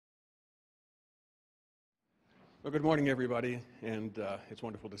Well, good morning, everybody, and it's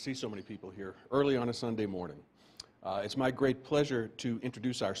wonderful to see so many people here early on a Sunday morning. It's my great pleasure to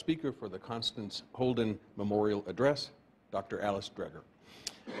introduce our speaker for the Constance Holden Memorial Address, Dr. Alice Dreger.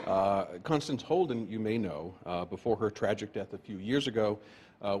 Constance Holden, you may know, before her tragic death a few years ago,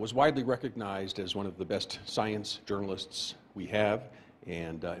 was widely recognized as one of the best science journalists we have,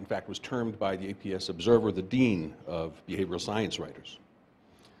 and in fact was termed by the APS Observer the Dean of Behavioral Science Writers.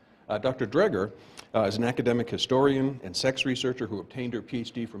 Dr. Dreger is an academic historian and sex researcher who obtained her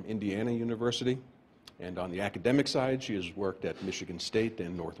PhD from Indiana University. And on the academic side, she has worked at Michigan State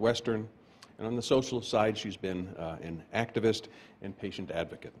and Northwestern. And on the social side, she's been an activist and patient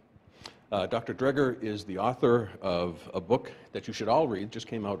advocate. Dr. Dreger is the author of a book that you should all read, just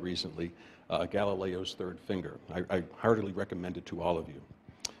came out recently, Galileo's Third Finger. I heartily recommend it to all of you.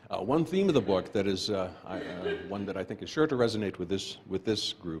 One theme of the book that is one that I think is sure to resonate with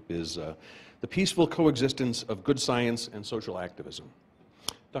this group is the peaceful coexistence of good science and social activism.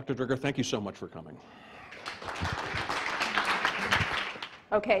 Dr. Dreger, thank you so much for coming.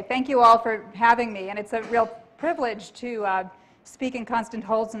 Okay, thank you all for having me, and it's a real privilege to speak in Constance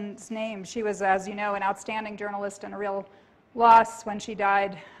Holden's name. She was, as you know, an outstanding journalist and a real loss when she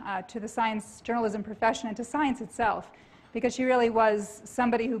died to the science journalism profession and to science itself, because she really was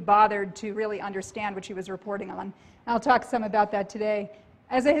somebody who bothered to really understand what she was reporting on. I'll talk some about that today.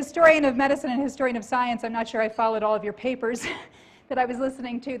 As a historian of medicine and historian of science, I'm not sure I followed all of your papers that I was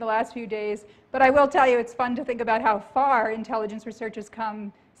listening to the last few days, but I will tell you it's fun to think about how far intelligence research has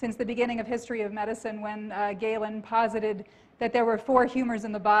come since the beginning of history of medicine, when Galen posited that there were 4 humors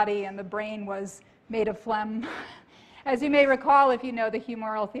in the body and the brain was made of phlegm. As you may recall, if you know the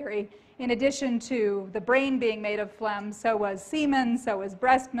humoral theory, in addition to the brain being made of phlegm, so was semen, so was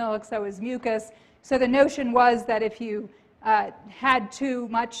breast milk, so was mucus. So the notion was that if you had too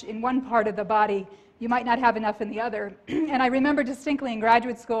much in one part of the body, you might not have enough in the other. And I remember distinctly in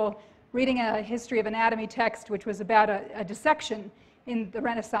graduate school reading a history of anatomy text which was about a dissection in the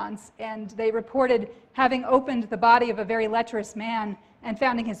Renaissance, and they reported having opened the body of a very lecherous man and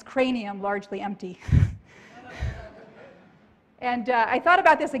finding his cranium largely empty. And I thought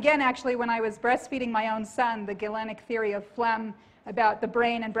about this again, actually, when I was breastfeeding my own son, the Galenic theory of phlegm about the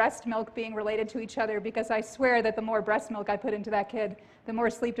brain and breast milk being related to each other, because I swear that the more breast milk I put into that kid, the more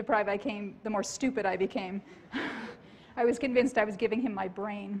sleep deprived I became, the more stupid I became. I was convinced I was giving him my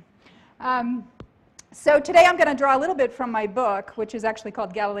brain. So today I'm going to draw a little bit from my book, which is actually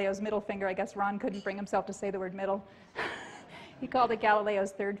called Galileo's Middle Finger. I guess Ron couldn't bring himself to say the word middle. He called it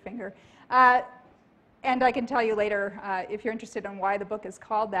Galileo's Third Finger. And I can tell you later if you're interested in why the book is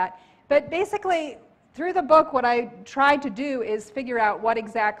called that. But basically, through the book, what I tried to do is figure out what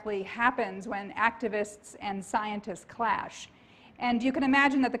exactly happens when activists and scientists clash. And you can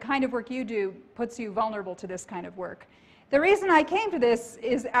imagine that the kind of work you do puts you vulnerable to this kind of work. The reason I came to this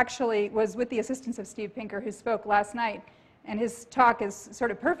was with the assistance of Steve Pinker, who spoke last night. And his talk is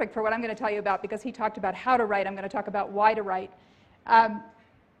sort of perfect for what I'm going to tell you about, because he talked about how to write. I'm going to talk about why to write.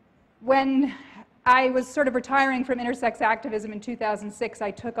 When I was sort of retiring from intersex activism in 2006, I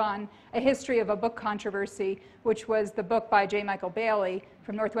took on a history of a book controversy, which was the book by J. Michael Bailey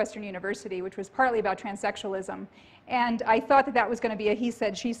from Northwestern University, which was partly about transsexualism. And I thought that that was going to be a he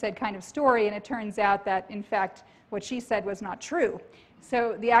said, she said kind of story, and it turns out that, in fact, what she said was not true.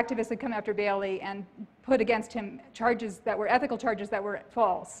 So the activists had come after Bailey and put against him charges that were ethical charges that were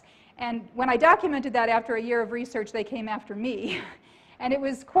false. And when I documented that after a year of research, they came after me. And it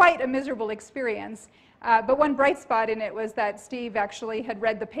was quite a miserable experience. But one bright spot in it was that Steve actually had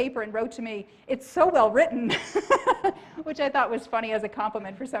read the paper and wrote to me, "It's so well written," which I thought was funny as a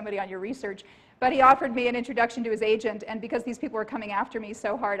compliment for somebody on your research. But he offered me an introduction to his agent, and because these people were coming after me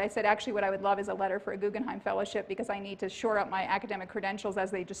so hard, I said, actually, what I would love is a letter for a Guggenheim Fellowship, because I need to shore up my academic credentials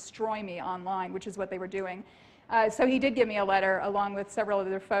as they destroy me online, which is what they were doing. So he did give me a letter along with several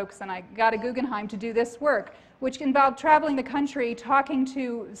other folks, and I got a Guggenheim to do this work, which involved traveling the country, talking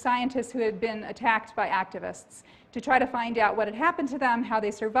to scientists who had been attacked by activists to try to find out what had happened to them, how they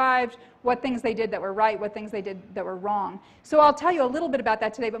survived, what things they did that were right, what things they did that were wrong. So I'll tell you a little bit about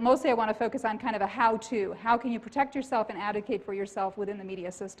that today, but mostly I want to focus on kind of a how-to. How can you protect yourself and advocate for yourself within the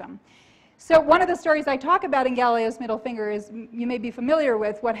media system? So one of the stories I talk about in Galileo's Middle Finger is, you may be familiar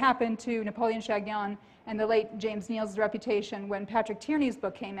with what happened to Napoleon Chagnon and the late James Neal's reputation when Patrick Tierney's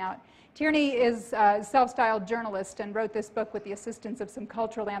book came out. Tierney is a self-styled journalist and wrote this book with the assistance of some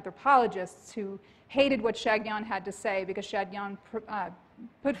cultural anthropologists who hated what Chagnon had to say, because Chagnon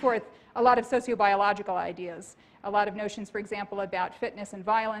put forth a lot of sociobiological ideas, a lot of notions, for example, about fitness and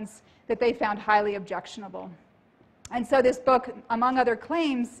violence that they found highly objectionable. And so this book, among other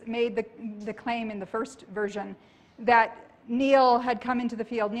claims, made the claim in the first version that Neil had come into the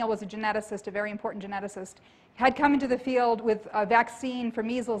field. Neil was a geneticist, a very important geneticist, had come into the field with a vaccine for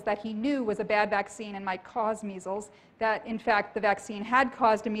measles that he knew was a bad vaccine and might cause measles, that in fact the vaccine had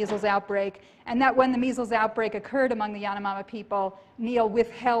caused a measles outbreak, and that when the measles outbreak occurred among the Yanomama people, Neil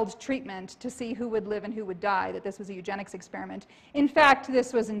withheld treatment to see who would live and who would die, that this was a eugenics experiment. In fact,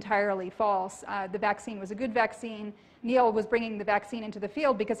 this was entirely false. The vaccine was a good vaccine. Neil was bringing the vaccine into the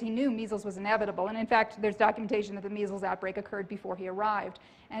field because he knew measles was inevitable. And in fact, there's documentation that the measles outbreak occurred before he arrived.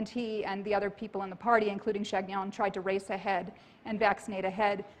 And he and the other people in the party, including Chagnon, tried to race ahead and vaccinate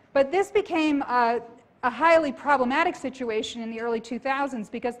ahead. But this became a highly problematic situation in the early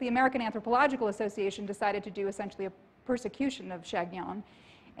 2000s because the American Anthropological Association decided to do essentially a persecution of Chagnon.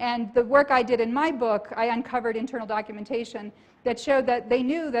 And the work I did in my book, I uncovered internal documentation that showed that they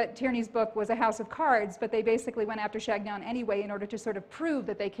knew that Tierney's book was a house of cards, but they basically went after Chagnon anyway in order to sort of prove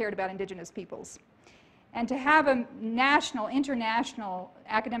that they cared about indigenous peoples. And to have a national, international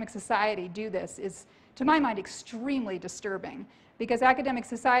academic society do this is, to my mind, extremely disturbing. Because academic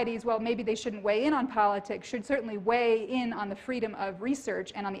societies, well, maybe they shouldn't weigh in on politics, should certainly weigh in on the freedom of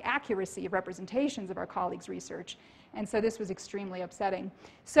research and on the accuracy of representations of our colleagues' research. And so this was extremely upsetting.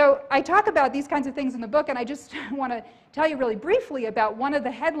 So I talk about these kinds of things in the book, and I just want to tell you really briefly about one of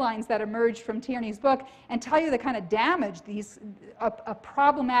the headlines that emerged from Tierney's book and tell you the kind of damage a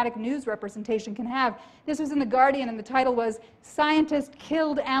problematic news representation can have. This was in The Guardian, and the title was, "Scientist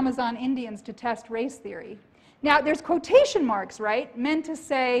Killed Amazon Indians to Test Race Theory." Now, there's quotation marks, right, meant to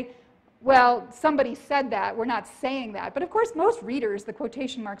say, well, somebody said that, we're not saying that. But of course, most readers, the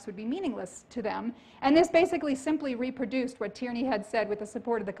quotation marks would be meaningless to them. And this basically simply reproduced what Tierney had said with the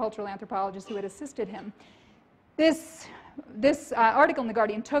support of the cultural anthropologists who had assisted him. This article in The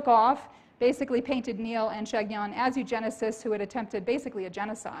Guardian took off, basically painted Neil and Chagnon as eugenicists who had attempted basically a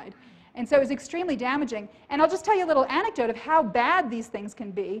genocide. And so it was extremely damaging. And I'll just tell you a little anecdote of how bad these things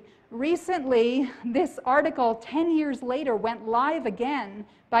can be. Recently, this article, 10 years later, went live again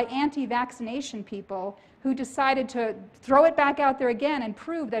by anti-vaccination people who decided to throw it back out there again and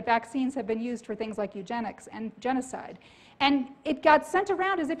prove that vaccines have been used for things like eugenics and genocide. And it got sent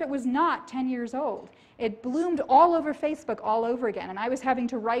around as if it was not 10 years old. It bloomed all over Facebook all over again. And I was having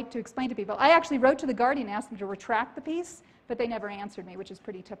to write to explain to people. I actually wrote to The Guardian and asked them to retract the piece, but they never answered me, which is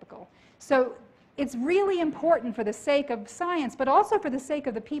pretty typical. So it's really important for the sake of science, but also for the sake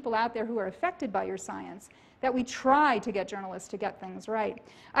of the people out there who are affected by your science, that we try to get journalists to get things right.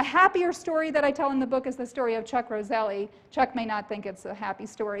 A happier story that I tell in the book is the story of Chuck Roselli. Chuck may not think it's a happy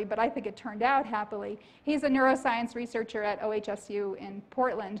story, but I think it turned out happily. He's a neuroscience researcher at OHSU in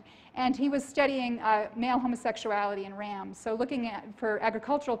Portland, and he was studying male homosexuality in rams. So looking at, for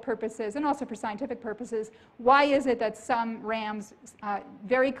agricultural purposes and also for scientific purposes, why is it that some rams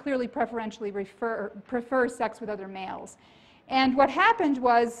very clearly preferentially prefer sex with other males? And what happened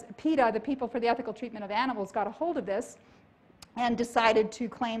was PETA, the People for the Ethical Treatment of Animals, got a hold of this and decided to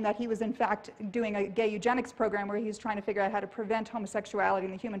claim that he was in fact doing a gay eugenics program where he was trying to figure out how to prevent homosexuality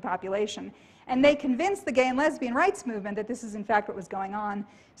in the human population. And they convinced the gay and lesbian rights movement that this is in fact what was going on.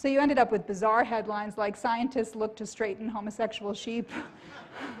 So you ended up with bizarre headlines like "Scientists Look to Straighten Homosexual Sheep."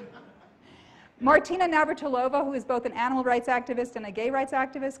 Martina Navratilova, who is both an animal rights activist and a gay rights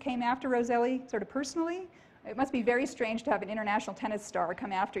activist, came after Roselli sort of personally. It must be very strange to have an international tennis star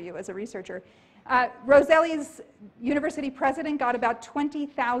come after you as a researcher. Roselli's university president got about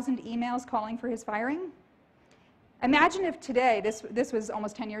 20,000 emails calling for his firing. Imagine if today, this was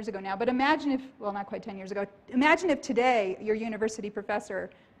almost 10 years ago now, but imagine if, well, not quite 10 years ago, imagine if today your university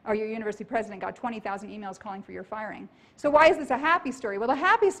professor or your university president got 20,000 emails calling for your firing. So why is this a happy story? Well, the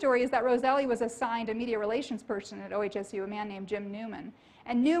happy story is that Roselli was assigned a media relations person at OHSU, a man named Jim Newman.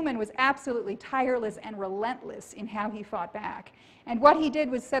 And Newman was absolutely tireless and relentless in how he fought back. And what he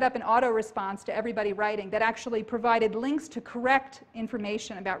did was set up an auto-response to everybody writing that actually provided links to correct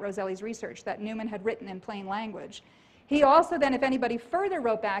information about Roselli's research that Newman had written in plain language. He also then, if anybody further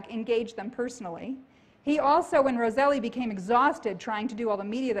wrote back, engaged them personally. He also, when Roselli became exhausted trying to do all the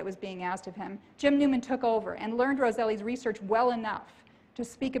media that was being asked of him, Jim Newman took over and learned Roselli's research well enough to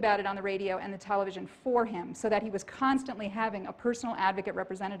speak about it on the radio and the television for him so that he was constantly having a personal advocate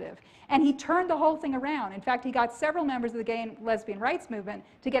representative. And he turned the whole thing around. In fact, he got several members of the gay and lesbian rights movement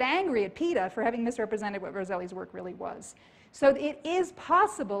to get angry at PETA for having misrepresented what Roselli's work really was. So it is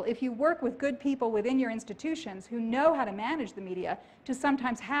possible, if you work with good people within your institutions who know how to manage the media, to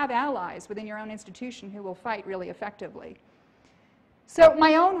sometimes have allies within your own institution who will fight really effectively. So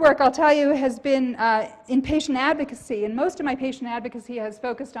my own work, I'll tell you, has been in patient advocacy, and most of my patient advocacy has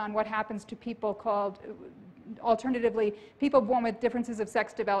focused on what happens to people called alternatively, people born with differences of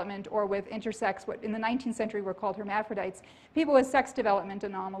sex development or with intersex, what in the 19th century were called hermaphrodites, people with sex development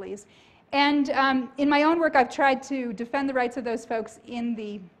anomalies. And in my own work, I've tried to defend the rights of those folks in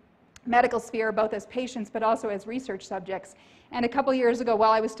the medical sphere, both as patients but also as research subjects. And a couple years ago,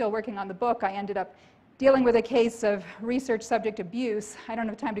 while I was still working on the book, I ended up dealing with a case of research subject abuse. I don't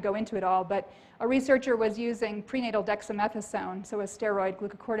have time to go into it all, but a researcher was using prenatal dexamethasone, so a steroid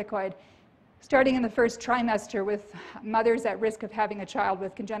glucocorticoid, starting in the first trimester with mothers at risk of having a child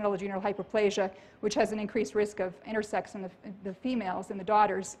with congenital adrenal hyperplasia, which has an increased risk of intersex in the females, in the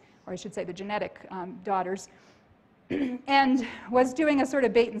daughters, or I should say the genetic daughters, and was doing a sort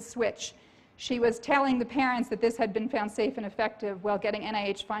of bait and switch. She was telling the parents that this had been found safe and effective while getting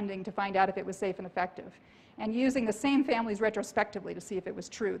NIH funding to find out if it was safe and effective, and using the same families retrospectively to see if it was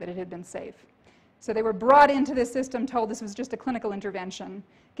true that it had been safe. So they were brought into this system, told this was just a clinical intervention,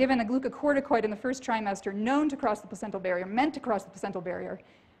 given a glucocorticoid in the first trimester known to cross the placental barrier, meant to cross the placental barrier.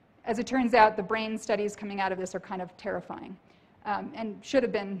 As it turns out, the brain studies coming out of this are kind of terrifying, and should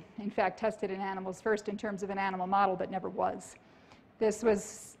have been, in fact, tested in animals first in terms of an animal model, but never was. This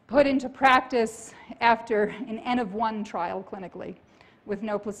was put into practice after an N of 1 trial clinically with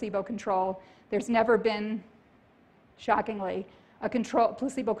no placebo control. There's never been, shockingly, a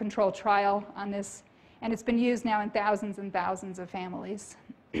placebo-controlled trial on this, and it's been used now in thousands and thousands of families.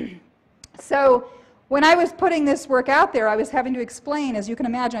 So when I was putting this work out there, I was having to explain, as you can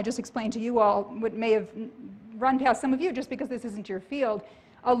imagine, I just explained to you all what may have run past some of you just because this isn't your field,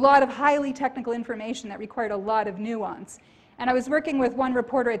 a lot of highly technical information that required a lot of nuance. And I was working with one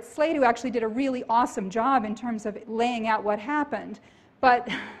reporter at Slate who actually did a really awesome job in terms of laying out what happened. But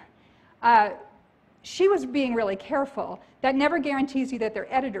she was being really careful. That never guarantees you that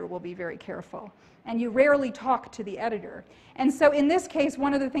their editor will be very careful. And you rarely talk to the editor. And so in this case,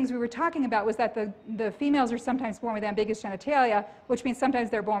 one of the things we were talking about was that the females are sometimes born with ambiguous genitalia, which means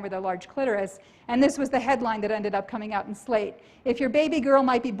sometimes they're born with a large clitoris. And this was the headline that ended up coming out in Slate. If your baby girl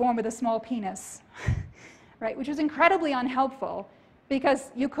might be born with a small penis. Right, which was incredibly unhelpful, because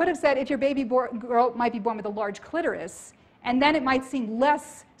you could have said if your baby girl might be born with a large clitoris, and then it might seem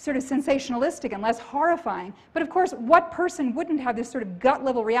less sort of sensationalistic and less horrifying. But of course, what person wouldn't have this sort of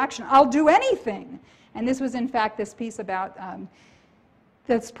gut-level reaction, I'll do anything? And this was, in fact, this piece about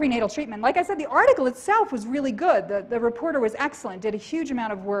this prenatal treatment. Like I said, the article itself was really good. The reporter was excellent, did a huge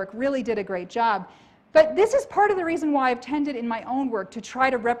amount of work, really did a great job. But this is part of the reason why I've tended in my own work to try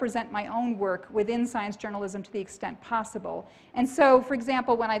to represent my own work within science journalism to the extent possible. And so, for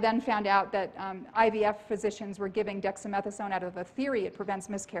example, when I then found out that IVF physicians were giving dexamethasone out of the theory it prevents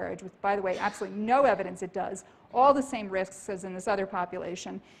miscarriage, with, by the way, absolutely no evidence it does, all the same risks as in this other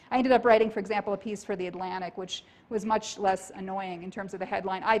population, I ended up writing, for example, a piece for The Atlantic, which was much less annoying in terms of the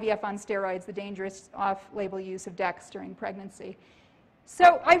headline, IVF on steroids, the dangerous off-label use of dex during pregnancy.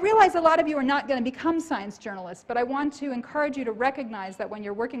 So I realize a lot of you are not going to become science journalists, but I want to encourage you to recognize that when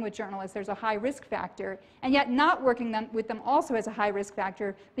you're working with journalists, there's a high risk factor, and yet not working with them also has a high risk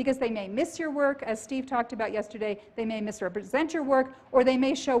factor because they may miss your work, as Steve talked about yesterday, they may misrepresent your work, or they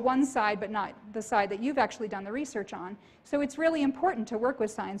may show one side but not the side that you've actually done the research on. So it's really important to work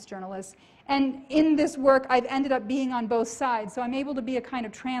with science journalists. And in this work, I've ended up being on both sides, so I'm able to be a kind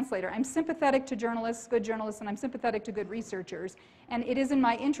of translator. I'm sympathetic to journalists, good journalists, and I'm sympathetic to good researchers. And it is in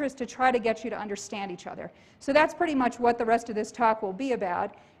my interest to try to get you to understand each other. So that's pretty much what the rest of this talk will be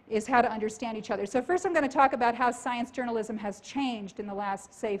about, is how to understand each other. So first I'm going to talk about how science journalism has changed in the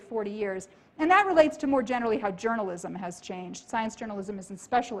last, say, 40 years. And that relates to more generally how journalism has changed. Science journalism isn't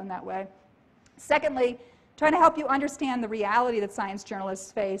special in that way. Secondly, trying to help you understand the reality that science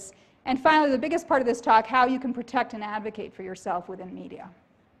journalists face. And finally, the biggest part of this talk, how you can protect and advocate for yourself within media.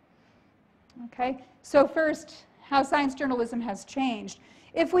 Okay, so first, how science journalism has changed.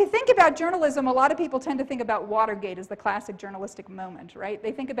 If we think about journalism, a lot of people tend to think about Watergate as the classic journalistic moment, right?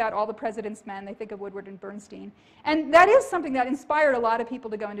 They think about all the president's men, they think of Woodward and Bernstein. And that is something that inspired a lot of people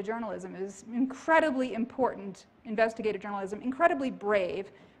to go into journalism. It is incredibly important investigative journalism, incredibly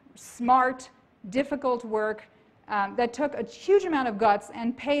brave, smart, difficult work, that took a huge amount of guts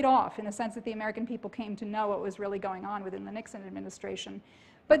and paid off in the sense that the American people came to know what was really going on within the Nixon administration.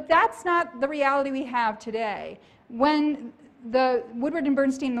 But that's not the reality we have today. When the Woodward and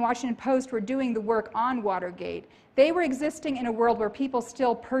Bernstein and the Washington Post were doing the work on Watergate, they were existing in a world where people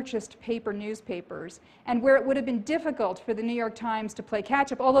still purchased paper newspapers and where it would have been difficult for the New York Times to play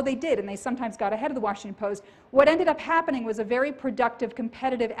catch-up, although they did, and they sometimes got ahead of the Washington Post. What ended up happening was a very productive,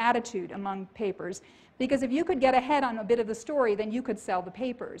 competitive attitude among papers, because if you could get ahead on a bit of the story, then you could sell the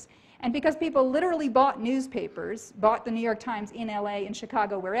papers. And because people literally bought newspapers, bought the New York Times in LA, in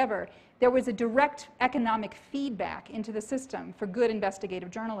Chicago, wherever, there was a direct economic feedback into the system for good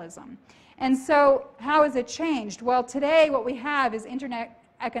investigative journalism. And so how has it changed? Well, today what we have is internet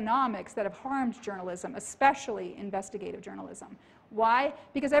economics that have harmed journalism, especially investigative journalism. Why?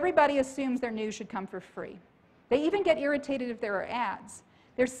 Because everybody assumes their news should come for free. They even get irritated if there are ads.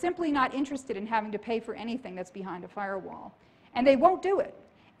 They're simply not interested in having to pay for anything that's behind a firewall. And they won't do it.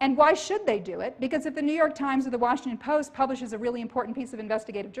 And why should they do it? Because if the New York Times or the Washington Post publishes a really important piece of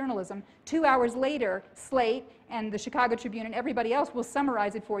investigative journalism, 2 hours later, Slate and the Chicago Tribune and everybody else will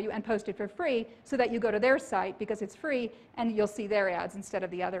summarize it for you and post it for free so that you go to their site because it's free and you'll see their ads instead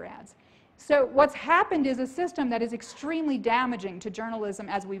of the other ads. So what's happened is a system that is extremely damaging to journalism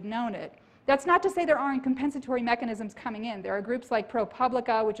as we've known it. That's not to say there aren't compensatory mechanisms coming in. There are groups like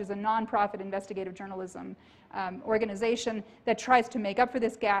ProPublica, which is a nonprofit investigative journalism organization that tries to make up for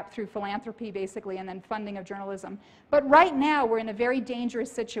this gap through philanthropy, basically, and then funding of journalism. But right now, we're in a very dangerous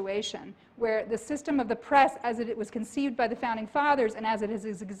situation where the system of the press, as it was conceived by the Founding Fathers and as it has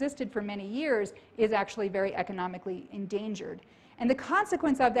existed for many years, is actually very economically endangered. And the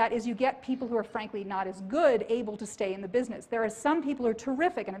consequence of that is you get people who are frankly not as good able to stay in the business. There are some people who are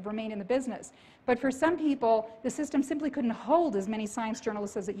terrific and have remained in the business. But for some people, the system simply couldn't hold as many science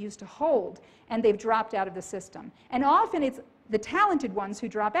journalists as it used to hold, and they've dropped out of the system. And often it's the talented ones who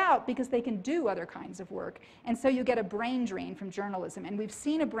drop out because they can do other kinds of work. And so you get a brain drain from journalism. And we've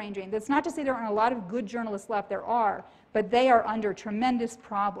seen a brain drain. That's not to say there aren't a lot of good journalists left. There are. But they are under tremendous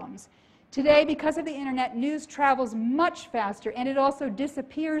problems. Today, because of the internet, news travels much faster, and it also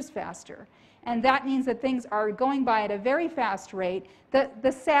disappears faster. And that means that things are going by at a very fast rate.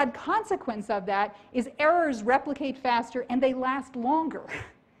 The sad consequence of that is errors replicate faster, and they last longer.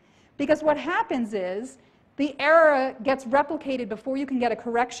 Because what happens is the error gets replicated before you can get a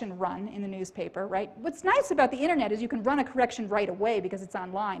correction run in the newspaper, right? What's nice about the internet is you can run a correction right away because it's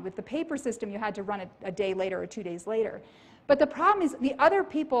online. With the paper system, you had to run it a day later or 2 days later. But the problem is the other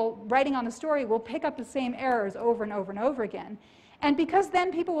people writing on the story will pick up the same errors over and over and over again. And because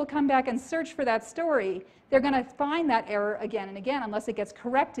then people will come back and search for that story, they're going to find that error again and again unless it gets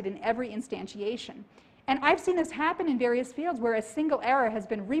corrected in every instantiation. And I've seen this happen in various fields where a single error has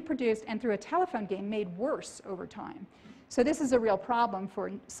been reproduced and through a telephone game made worse over time. So this is a real problem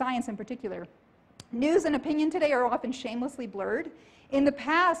for science in particular. News and opinion today are often shamelessly blurred. In the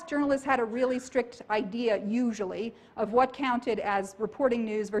past, journalists had a really strict idea, usually, of what counted as reporting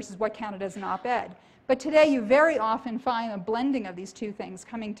news versus what counted as an op-ed. But today, you very often find a blending of these two things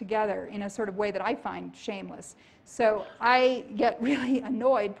coming together in a sort of way that I find shameless. So I get really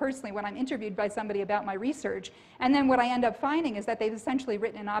annoyed, personally, when I'm interviewed by somebody about my research. And then what I end up finding is that they've essentially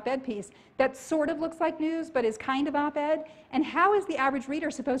written an op-ed piece that sort of looks like news, but is kind of op-ed. And how is the average reader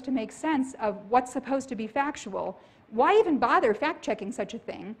supposed to make sense of what's supposed to be factual? Why even bother fact-checking such a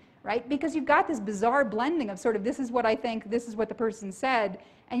thing, right? Because you've got this bizarre blending of sort of this is what I think, this is what the person said,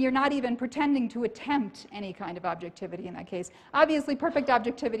 and you're not even pretending to attempt any kind of objectivity in that case. Obviously, perfect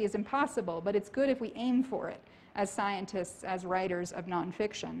objectivity is impossible, but it's good if we aim for it as scientists, as writers of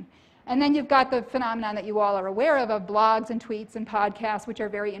nonfiction. And then you've got the phenomenon that you all are aware of blogs and tweets and podcasts, which are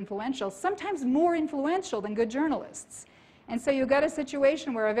very influential, sometimes more influential than good journalists. And so you get a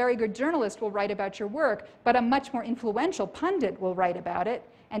situation where a very good journalist will write about your work, but a much more influential pundit will write about it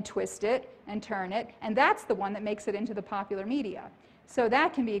and twist it and turn it, and that's the one that makes it into the popular media. So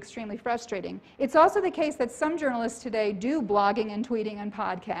that can be extremely frustrating. It's also the case that some journalists today do blogging and tweeting and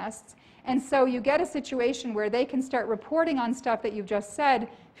podcasts, and so you get a situation where they can start reporting on stuff that you've just said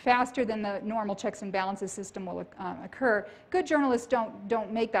faster than the normal checks and balances system will occur. Good journalists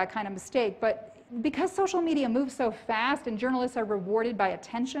don't make that kind of mistake, but because social media moves so fast and journalists are rewarded by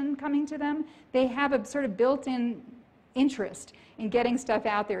attention coming to them, they have a sort of built-in interest in getting stuff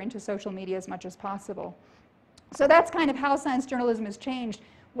out there into social media as much as possible. So that's kind of how science journalism has changed.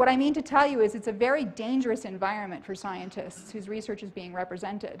 What I mean to tell you is it's a very dangerous environment for scientists whose research is being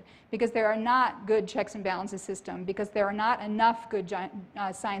represented because there are not good checks and balances system, because there are not enough good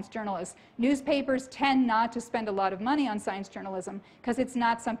science journalists. Newspapers tend not to spend a lot of money on science journalism because it's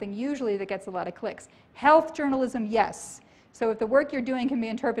not something usually that gets a lot of clicks. Health journalism, yes. So if the work you're doing can be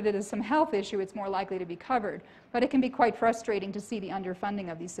interpreted as some health issue, it's more likely to be covered. But it can be quite frustrating to see the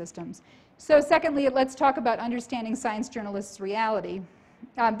underfunding of these systems. So secondly, let's talk about understanding science journalists' reality.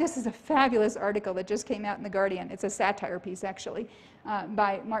 This is a fabulous article that just came out in The Guardian. It's a satire piece, actually,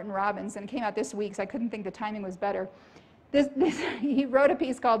 by Martin Robbins, and it came out this week, so I couldn't think the timing was better. He wrote a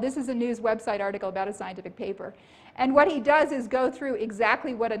piece called "This is a News Website Article About a Scientific Paper." And what he does is go through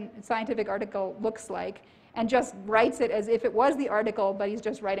exactly what a scientific article looks like and just writes it as if it was the article, but he's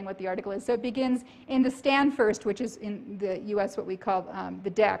just writing what the article is. So it begins in the stand first, which is in the US what we call the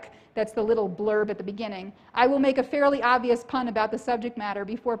deck. That's the little blurb at the beginning. "I will make a fairly obvious pun about the subject matter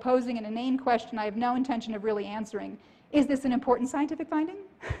before posing an inane question I have no intention of really answering. Is this an important scientific finding?"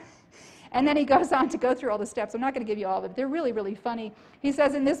 And then he goes on to go through all the steps. I'm not going to give you all of it. They're really, really funny. He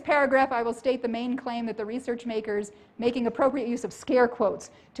says, "In this paragraph, I will state the main claim that the research makers making appropriate use of scare quotes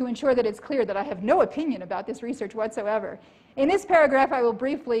to ensure that it's clear that I have no opinion about this research whatsoever. In this paragraph, I will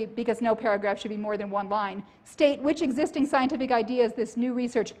briefly, because no paragraph should be more than one line, state which existing scientific ideas this new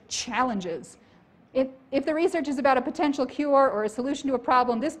research challenges. If the research is about a potential cure or a solution to a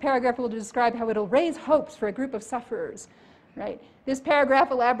problem, this paragraph will describe how it'll raise hopes for a group of sufferers." Right? This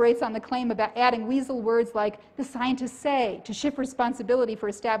paragraph elaborates on the claim about adding weasel words like "the scientists say" to shift responsibility for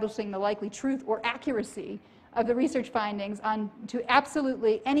establishing the likely truth or accuracy of the research findings to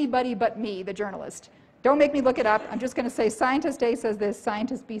absolutely anybody but me, the journalist. Don't make me look it up. I'm just going to say scientist A says this,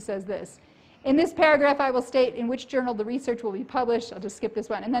 scientist B says this. In this paragraph, I will state in which journal the research will be published. I'll just skip this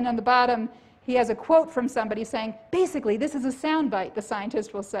one. And then on the bottom, he has a quote from somebody saying, "Basically, this is a soundbite," the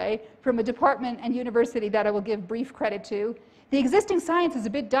scientist will say, "from a department and university that I will give brief credit to. The existing science is a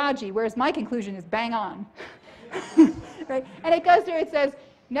bit dodgy, whereas my conclusion is bang on." Right? And it goes through, it says,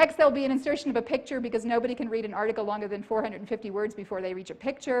 next there'll be an insertion of a picture because nobody can read an article longer than 450 words before they reach a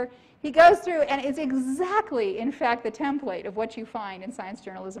picture. He goes through, and it's exactly, in fact, the template of what you find in science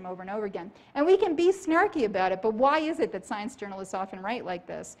journalism over and over again. And we can be snarky about it, but why is it that science journalists often write like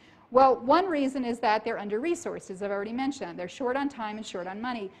this? Well, one reason is that they're under-resourced, as I've already mentioned. They're short on time and short on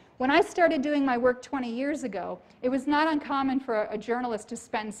money. When I started doing my work 20 years ago, it was not uncommon for a journalist to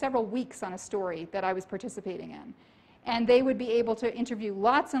spend several weeks on a story that I was participating in. And they would be able to interview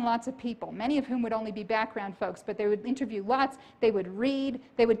lots and lots of people, many of whom would only be background folks, but they would interview lots, they would read,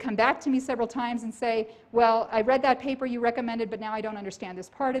 they would come back to me several times and say, "Well, I read that paper you recommended, but now I don't understand this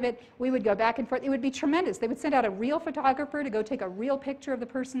part of it." We would go back and forth. It would be tremendous. They would send out a real photographer to go take a real picture of the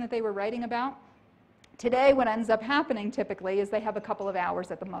person that they were writing about. Today, what ends up happening typically is they have a couple of hours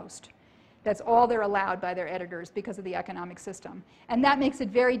at the most. That's all they're allowed by their editors because of the economic system. And that makes it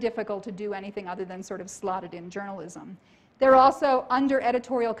very difficult to do anything other than sort of slotted in journalism. They're also under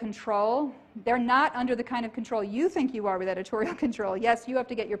editorial control. They're not under the kind of control you think you are with editorial control. Yes, you have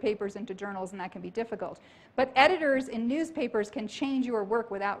to get your papers into journals, and that can be difficult. But editors in newspapers can change your work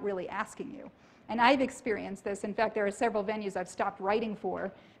without really asking you. And I've experienced this. In fact, there are several venues I've stopped writing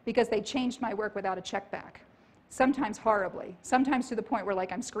for because they changed my work without a check back. Sometimes horribly, sometimes to the point where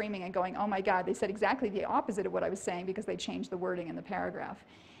like I'm screaming and going, "Oh my God, they said exactly the opposite of what I was saying because they changed the wording in the paragraph."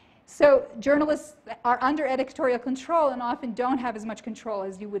 So journalists are under editorial control and often don't have as much control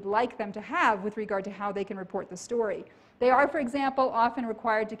as you would like them to have with regard to how they can report the story. They are, for example, often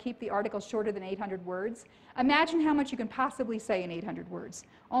required to keep the article shorter than 800 words. Imagine how much you can possibly say in 800 words.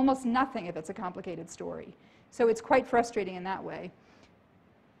 Almost nothing if it's a complicated story. So it's quite frustrating in that way.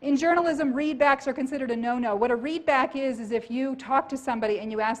 In journalism, readbacks are considered a no-no. What a readback is if you talk to somebody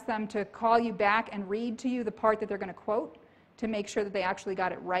and you ask them to call you back and read to you the part that they're going to quote to make sure that they actually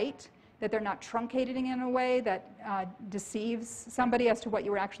got it right, that they're not truncating it in a way that deceives somebody as to what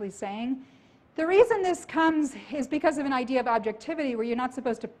you were actually saying. The reason this comes is because of an idea of objectivity where you're not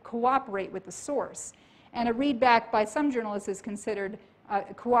supposed to cooperate with the source. And a readback by some journalists is considered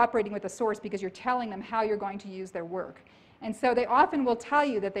cooperating with the source because you're telling them how you're going to use their work. And so they often will tell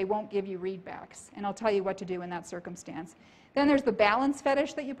you that they won't give you readbacks, and I'll tell you what to do in that circumstance. Then there's the balance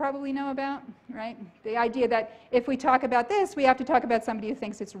fetish that you probably know about, right? The idea that if we talk about this, we have to talk about somebody who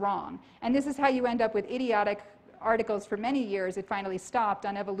thinks it's wrong. And this is how you end up with idiotic articles for many years. It finally stopped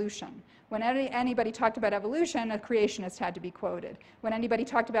on evolution. When anybody talked about evolution, a creationist had to be quoted. When anybody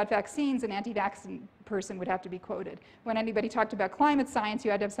talked about vaccines, an anti-vaccine person would have to be quoted. When anybody talked about climate science,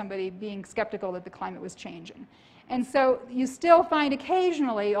 you had to have somebody being skeptical that the climate was changing. And so you still find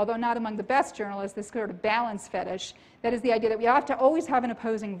occasionally, although not among the best journalists, this sort of balance fetish. That is the idea that we have to always have an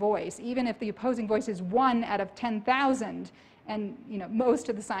opposing voice, even if the opposing voice is 1 out of 10,000, and most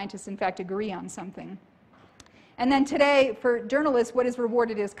of the scientists, in fact, agree on something. And then today, for journalists, what is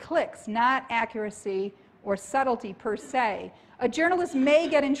rewarded is clicks, not accuracy or subtlety per se. A journalist may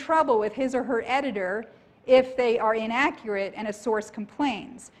get in trouble with his or her editor if they are inaccurate and a source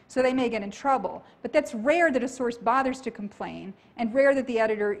complains. So they may get in trouble. But that's rare that a source bothers to complain, and rare that the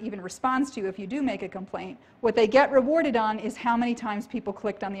editor even responds to you if you do make a complaint. What they get rewarded on is how many times people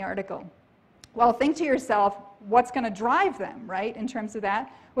clicked on the article. Well, think to yourself, what's going to drive them, right, in terms of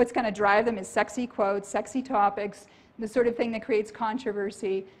that? What's going to drive them is sexy quotes, sexy topics, the sort of thing that creates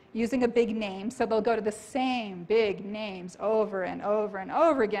controversy, using a big name. So they'll go to the same big names over and over and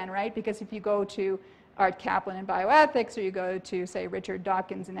over again, right? Because if you go to Art Kaplan in bioethics, or you go to, say, Richard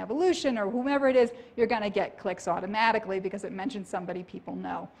Dawkins in evolution, or whomever it is, you're going to get clicks automatically because it mentions somebody people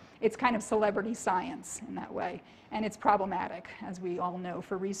know. It's kind of celebrity science in that way, and it's problematic, as we all know,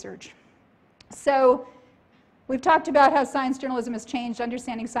 for research. So we've talked about how science journalism has changed,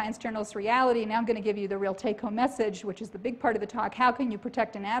 understanding science journalist reality. Now I'm going to give you the real take-home message, which is the big part of the talk. How can you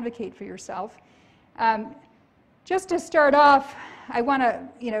protect and advocate for yourself? Just to start off, I want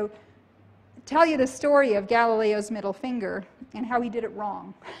to, tell you the story of Galileo's middle finger and how he did it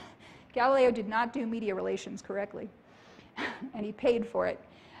wrong. Galileo did not do media relations correctly, and he paid for it.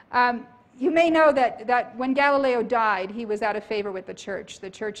 You may know that when Galileo died, he was out of favor with the church. The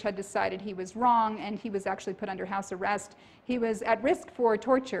church had decided he was wrong, and he was actually put under house arrest. He was at risk for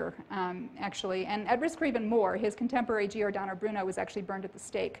torture, actually, and at risk for even more. His contemporary Giordano Bruno was actually burned at the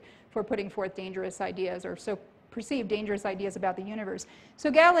stake for putting forth dangerous ideas, or so perceived dangerous ideas about the universe. So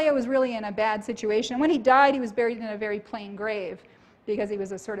Galileo was really in a bad situation. When he died, he was buried in a very plain grave because he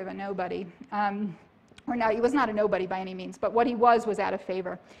was a sort of a nobody. Or no, he was not a nobody by any means, but what he was out of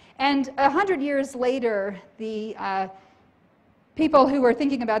favor. And 100 years later, the people who were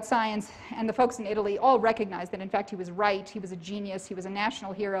thinking about science and the folks in Italy all recognized that, in fact, he was right. He was a genius. He was a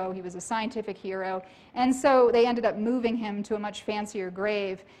national hero. He was a scientific hero. And so they ended up moving him to a much fancier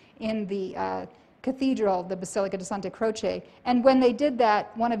grave in the cathedral, the Basilica di Santa Croce. And when they did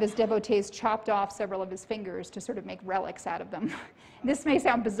that, one of his devotees chopped off several of his fingers to sort of make relics out of them. This may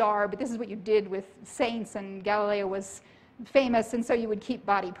sound bizarre, but this is what you did with saints, and Galileo was famous, and so you would keep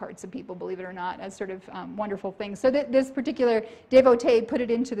body parts of people, believe it or not, as sort of wonderful things. So this particular devotee put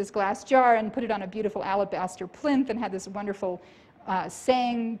it into this glass jar and put it on a beautiful alabaster plinth and had this wonderful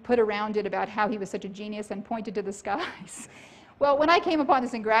saying put around it about how he was such a genius and pointed to the skies. Well, when I came upon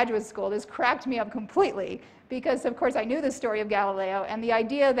this in graduate school, this cracked me up completely because, of course, I knew the story of Galileo, and the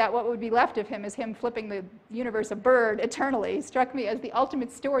idea that what would be left of him is him flipping the universe a bird eternally struck me as the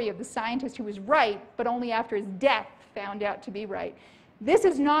ultimate story of the scientist who was right, but only after his death found out to be right. This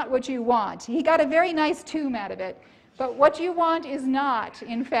is not what you want. He got a very nice tomb out of it, but what you want is not,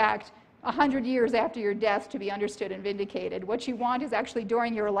 in fact, 100 years after your death to be understood and vindicated. What you want is actually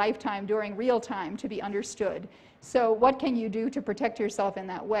during your lifetime, during real time, to be understood. So what can you do to protect yourself in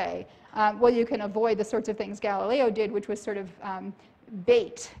that way? Well, you can avoid the sorts of things Galileo did, which was sort of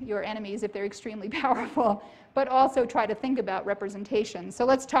bait your enemies if they're extremely powerful, but also try to think about representation. So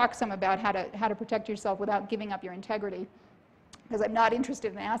let's talk some about how to protect yourself without giving up your integrity, because I'm not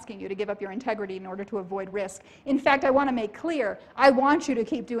interested in asking you to give up your integrity in order to avoid risk. In fact, I want to make clear, I want you to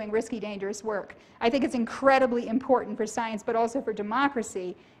keep doing risky, dangerous work. I think it's incredibly important for science, but also for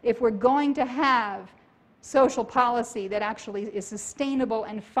democracy, if we're going to have social policy that actually is sustainable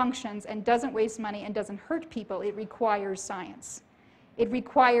and functions and doesn't waste money and doesn't hurt people, it requires science. It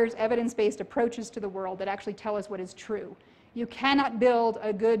requires evidence-based approaches to the world that actually tell us what is true. You cannot build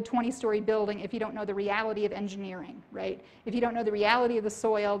a good 20-story building if you don't know the reality of engineering, right? If you don't know the reality of the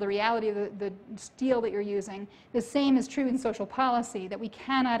soil, the reality of the steel that you're using. The same is true in social policy, that we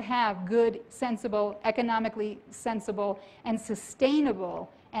cannot have good, sensible, economically sensible, and sustainable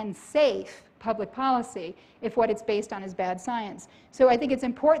and safe public policy if what it's based on is bad science. So I think it's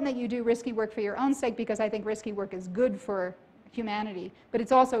important that you do risky work for your own sake, because I think risky work is good for humanity, but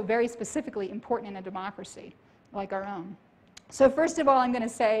it's also very specifically important in a democracy like our own. So first of all, I'm going to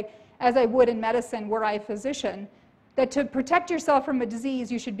say, as I would in medicine were I a physician, that to protect yourself from a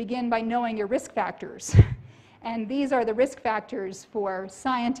disease, you should begin by knowing your risk factors. And these are the risk factors for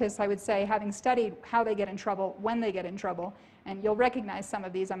scientists, I would say, having studied how they get in trouble, when they get in trouble. And you'll recognize some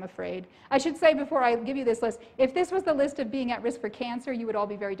of these, I'm afraid. I should say before I give you this list, if this was the list of being at risk for cancer, you would all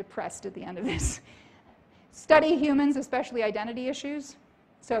be very depressed at the end of this. Study humans, especially identity issues.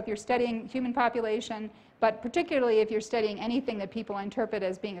 So if you're studying human population, but particularly if you're studying anything that people interpret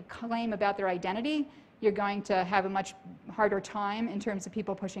as being a claim about their identity, you're going to have a much harder time in terms of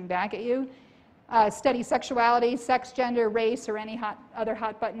people pushing back at you. Study sexuality, sex, gender, race, or any other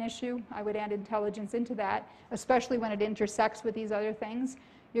hot button issue. I would add intelligence into that, especially when it intersects with these other things.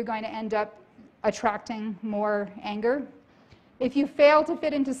 You're going to end up attracting more anger. If you fail to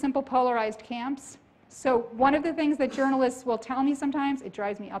fit into simple polarized camps, so one of the things that journalists will tell me sometimes, it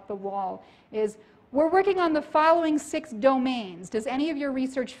drives me up the wall, is we're working on the following 6 domains. Does any of your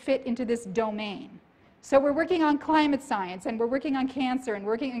research fit into this domain? So we're working on climate science, and we're working on cancer, and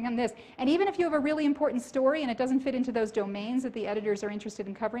working on this. And even if you have a really important story and it doesn't fit into those domains that the editors are interested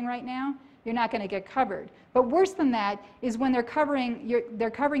in covering right now, you're not going to get covered. But worse than that is when they're covering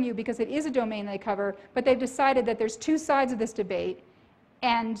you because it is a domain they cover, but they've decided that there's two sides of this debate,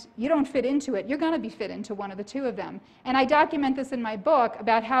 and you don't fit into it. You're going to be fit into one of the two of them. And I document this in my book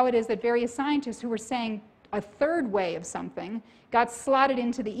about how it is that various scientists who were saying a third way of something got slotted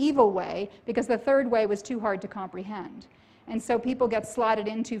into the evil way because the third way was too hard to comprehend. And so people get slotted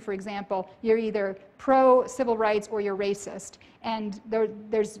into, for example, you're either pro-civil rights or you're racist. And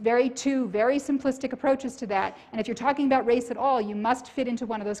there's two very simplistic approaches to that. And if you're talking about race at all, you must fit into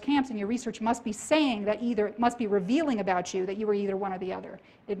one of those camps, and your research must be saying that it must be revealing about you that you were either one or the other.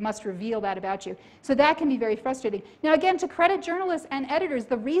 It must reveal that about you. So that can be very frustrating. Now again, to credit journalists and editors,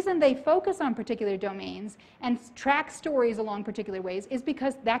 the reason they focus on particular domains and track stories along particular ways is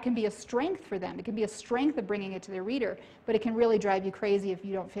because that can be a strength for them. It can be a strength of bringing it to their reader, but it can really drive you crazy if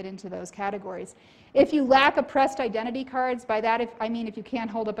you don't fit into those categories. If you lack oppressed identity cards, by that I mean if you can't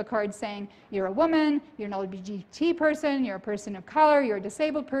hold up a card saying you're a woman, you're an LGBT person, you're a person of color, you're a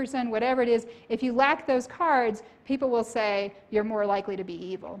disabled person, whatever it is, if you lack those cards, people will say you're more likely to be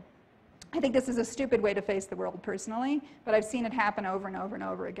evil. I think this is a stupid way to face the world personally, but I've seen it happen over and over and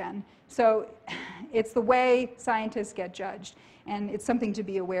over again. So it's the way scientists get judged, and it's something to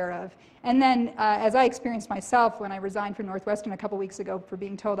be aware of. And then, as I experienced myself when I resigned from Northwestern a couple weeks ago for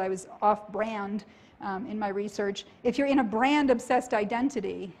being told I was off-brand in my research, if you're in a brand-obsessed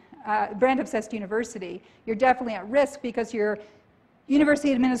identity, brand-obsessed university, you're definitely at risk because your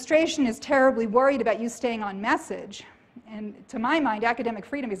university administration is terribly worried about you staying on message. And to my mind, academic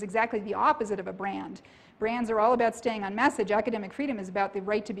freedom is exactly the opposite of a brand. Brands are all about staying on message. Academic freedom is about the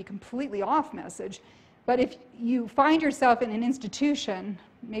right to be completely off message. But if you find yourself in an institution,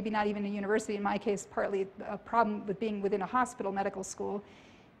 maybe not even a university, in my case, partly a problem with being within a hospital medical school,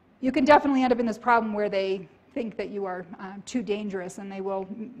 you can definitely end up in this problem where they think that you are too dangerous, and they will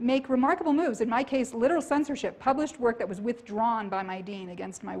make remarkable moves. In my case, literal censorship, published work that was withdrawn by my dean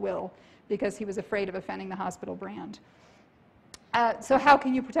against my will because he was afraid of offending the hospital brand. So how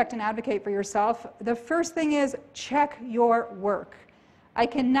can you protect and advocate for yourself? The first thing is check your work. I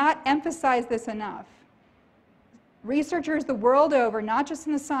cannot emphasize this enough. Researchers the world over, not just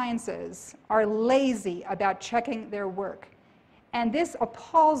in the sciences, are lazy about checking their work. And this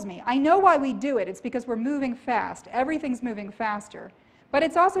appalls me. I know why we do it. It's because we're moving fast. Everything's moving faster. But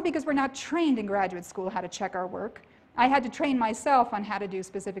it's also because we're not trained in graduate school how to check our work. I had to train myself on how to do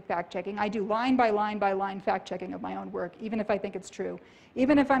specific fact-checking. I do line by line by line fact-checking of my own work, even if I think it's true.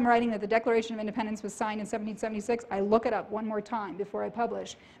 Even if I'm writing that the Declaration of Independence was signed in 1776, I look it up one more time before I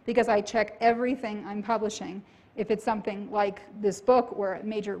publish, because I check everything I'm publishing. If it's something like this book or a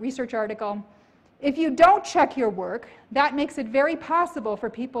major research article, if you don't check your work, that makes it very possible for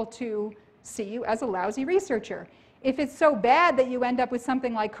people to see you as a lousy researcher. If it's so bad that you end up with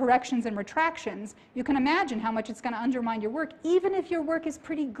something like corrections and retractions, you can imagine how much it's going to undermine your work, even if your work is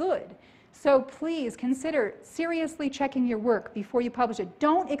pretty good. So please consider seriously checking your work before you publish it.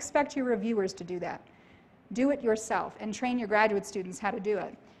 Don't expect your reviewers to do that. Do it yourself, and train your graduate students how to do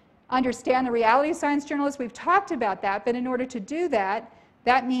it. Understand the reality of science journalists. We've talked about that, but in order to do that,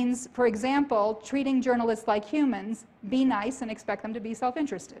 that means, for example, treating journalists like humans. Be nice and expect them to be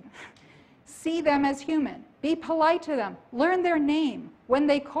self-interested. See them as human. Be polite to them. Learn their name. When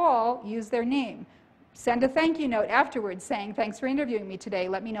they call, use their name. Send a thank you note afterwards saying, thanks for interviewing me today.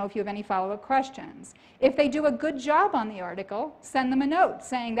 Let me know if you have any follow-up questions. If they do a good job on the article, send them a note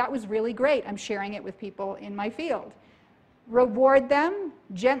saying, that was really great. I'm sharing it with people in my field. Reward them,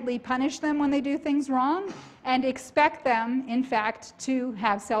 gently punish them when they do things wrong, and expect them, in fact, to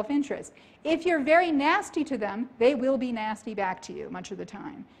have self-interest. If you're very nasty to them, they will be nasty back to you much of the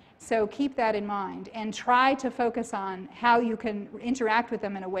time. So keep that in mind, and try to focus on how you can interact with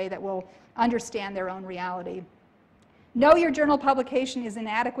them in a way that will understand their own reality. Know your journal publication is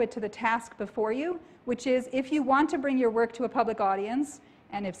inadequate to the task before you, which is if you want to bring your work to a public audience,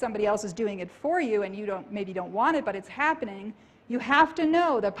 and if somebody else is doing it for you and you maybe don't want it, but it's happening, you have to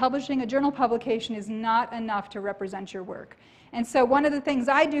know that publishing a journal publication is not enough to represent your work. And so one of the things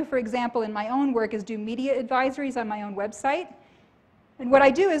I do, for example, in my own work is do media advisories on my own website. And what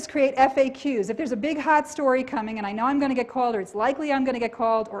I do is create FAQs. If there's a big hot story coming and I know I'm going to get called, or it's likely I'm going to get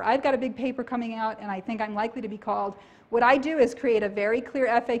called, or I've got a big paper coming out and I think I'm likely to be called, what I do is create a very clear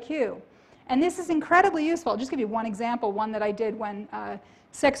FAQ. And this is incredibly useful. I'll just give you one example, one that I did when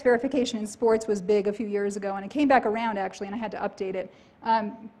sex verification in sports was big a few years ago, and it came back around actually, and I had to update it.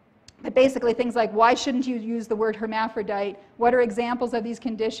 But basically things like, why shouldn't you use the word hermaphrodite? What are examples of these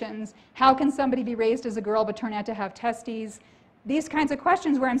conditions? How can somebody be raised as a girl but turn out to have testes? These kinds of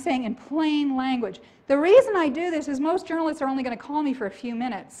questions where I'm saying in plain language. The reason I do this is most journalists are only going to call me for a few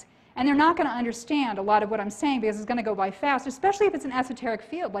minutes. And they're not going to understand a lot of what I'm saying because it's going to go by fast, especially if it's an esoteric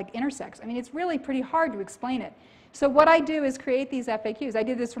field like intersex. I mean, it's really pretty hard to explain it. So what I do is create these FAQs. I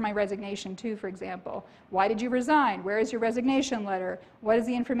did this for my resignation too, for example. Why did you resign? Where is your resignation letter? What is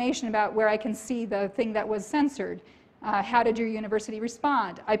the information about where I can see the thing that was censored? How did your university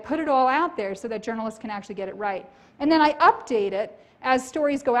respond? I put it all out there so that journalists can actually get it right. And then I update it as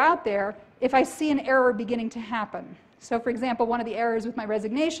stories go out there if I see an error beginning to happen. So for example, one of the errors with my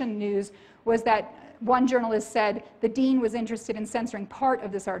resignation news was that one journalist said the dean was interested in censoring part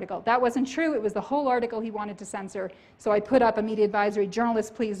of this article. That wasn't true. It was the whole article he wanted to censor. So I put up a media advisory,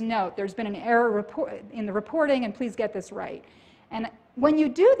 journalists, please note, there's been an error in the reporting, and please get this right. And when you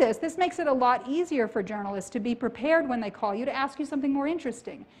do this, this makes it a lot easier for journalists to be prepared when they call you to ask you something more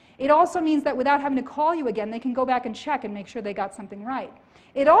interesting. It also means that without having to call you again, they can go back and check and make sure they got something right.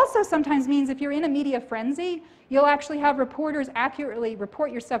 It also sometimes means if you're in a media frenzy, you'll actually have reporters accurately report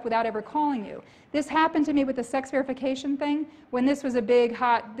your stuff without ever calling you. This happened to me with the sex verification thing. When this was a big,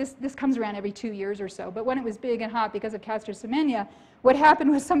 hot, this comes around every 2 years or so, but when it was big and hot because of Castor Semenya, what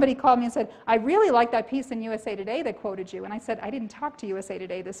happened was somebody called me and said, I really like that piece in USA Today that quoted you. And I said, I didn't talk to USA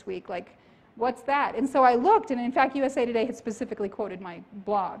Today this week. Like, what's that? And so I looked, and in fact, USA Today had specifically quoted my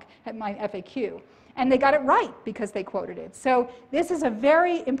blog, my FAQ. And they got it right because they quoted it. So this is a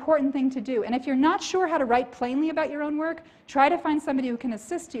very important thing to do. And if you're not sure how to write plainly about your own work, try to find somebody who can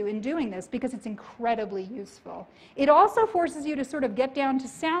assist you in doing this because it's incredibly useful. It also forces you to sort of get down to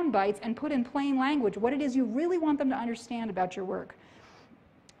sound bites and put in plain language what it is you really want them to understand about your work.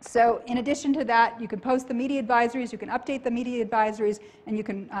 So in addition to that, you can post the media advisories, you can update the media advisories, and you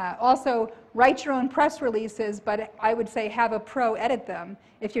can also write your own press releases, but I would say have a pro edit them.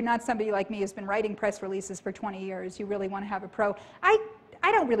 If you're not somebody like me who's been writing press releases for 20 years, you really want to have a pro. I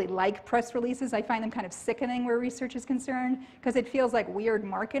don't really like press releases. I find them kind of sickening where research is concerned because it feels like weird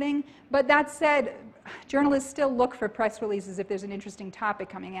marketing. But that said, journalists still look for press releases if there's an interesting topic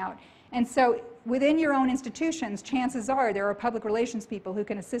coming out. And so within your own institutions, chances are there are public relations people who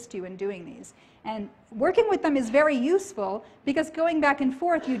can assist you in doing these. And working with them is very useful because going back and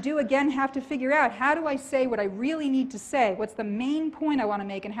forth, you do again have to figure out how do I say what I really need to say? What's the main point I want to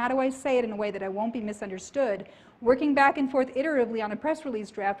make? And how do I say it in a way that I won't be misunderstood? Working back and forth iteratively on a press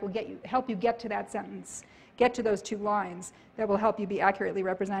release draft will help you get to that sentence, get to those 2 lines that will help you be accurately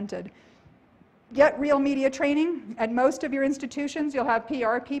represented. Get real media training. At most of your institutions, you'll have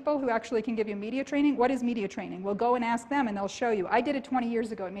PR people who actually can give you media training. What is media training? Well, go and ask them and they'll show you. I did it 20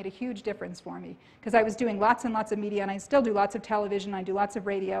 years ago. It made a huge difference for me because I was doing lots and lots of media, and I still do lots of television. I do lots of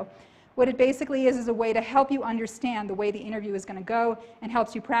radio. What it basically is a way to help you understand the way the interview is going to go and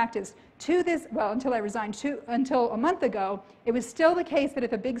helps you practice. To this, well, until I resigned, until a month ago, it was still the case that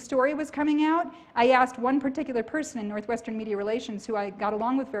if a big story was coming out, I asked one particular person in Northwestern Media Relations, who I got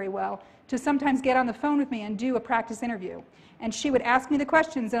along with very well, to sometimes get on the phone with me and do a practice interview. And she would ask me the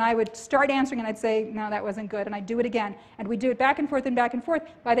questions, and I would start answering, and I'd say, no, that wasn't good, and I'd do it again. And we'd do it back and forth and back and forth.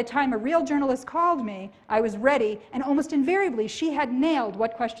 By the time a real journalist called me, I was ready, and almost invariably, she had nailed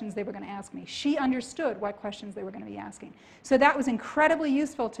what questions they were going to ask me. She understood what questions they were going to be asking. So that was incredibly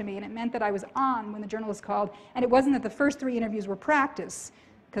useful to me, and it meant that I was on when the journalist called, and it wasn't that the first 3 interviews were practice,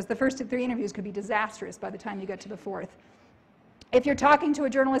 because the first 3 interviews could be disastrous by the time you get to the 4th. If you're talking to a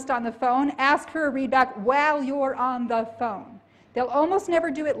journalist on the phone, ask for a readback while you're on the phone. They'll almost never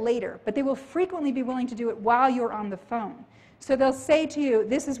do it later, but they will frequently be willing to do it while you're on the phone. So they'll say to you,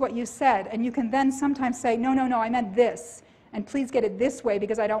 this is what you said, and you can then sometimes say, no, no, no, I meant this, and please get it this way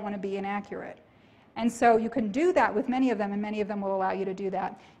because I don't want to be inaccurate. And so you can do that with many of them, and many of them will allow you to do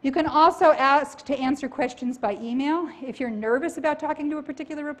that. You can also ask to answer questions by email. If you're nervous about talking to a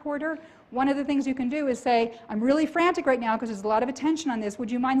particular reporter, one of the things you can do is say, I'm really frantic right now because there's a lot of attention on this.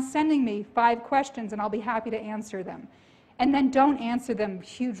 Would you mind sending me 5 questions and I'll be happy to answer them? And then don't answer them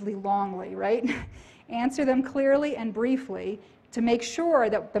hugely longly, right? Answer them clearly and briefly to make sure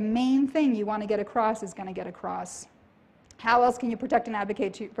that the main thing you want to get across is going to get across. How else can you protect and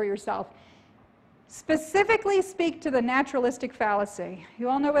advocate for yourself? Specifically speak to the naturalistic fallacy. You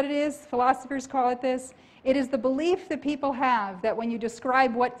all know what it is? Philosophers call it this. It is the belief that people have that when you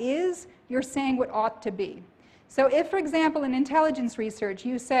describe what is, you're saying what ought to be. So if, for example, in intelligence research,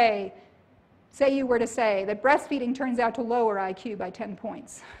 you say you were to say that breastfeeding turns out to lower IQ by 10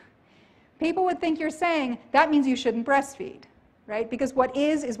 points, people would think you're saying that means you shouldn't breastfeed, right? Because what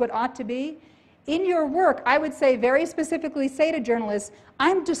is what ought to be. In your work, I would say very specifically say to journalists,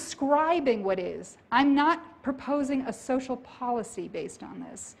 I'm describing what is. I'm not proposing a social policy based on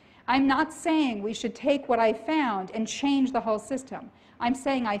this. I'm not saying we should take what I found and change the whole system. I'm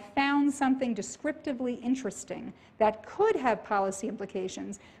saying I found something descriptively interesting that could have policy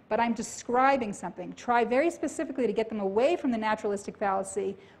implications, but I'm describing something. Try very specifically to get them away from the naturalistic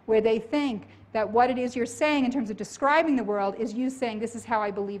fallacy where they think that what it is you're saying in terms of describing the world is you saying this is how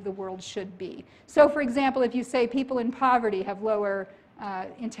I believe the world should be. So for example, if you say people in poverty have lower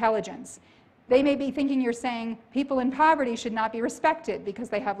intelligence, they may be thinking you're saying people in poverty should not be respected because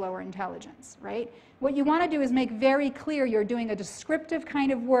they have lower intelligence, right? What you want to do is make very clear you're doing a descriptive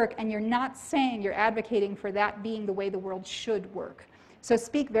kind of work and you're not saying you're advocating for that being the way the world should work. So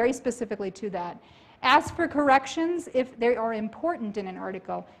speak very specifically to that. Ask for corrections if they are important in an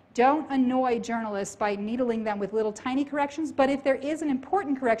article. Don't annoy journalists by needling them with little tiny corrections, but if there is an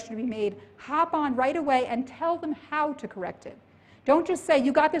important correction to be made, hop on right away and tell them how to correct it. Don't just say,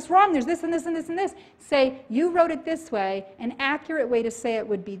 you got this wrong, there's this and this and this and this. Say, you wrote it this way, an accurate way to say it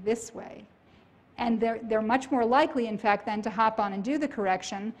would be this way. And they're much more likely, in fact, then to hop on and do the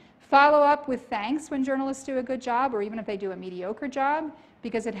correction. Follow up with thanks when journalists do a good job, or even if they do a mediocre job,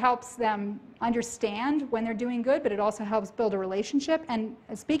 because it helps them understand when they're doing good, but it also helps build a relationship. And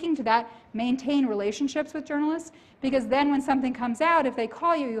speaking to that, maintain relationships with journalists, because then when something comes out, if they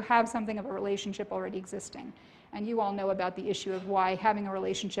call you, you have something of a relationship already existing. And you all know about the issue of why having a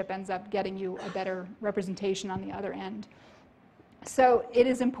relationship ends up getting you a better representation on the other end. So it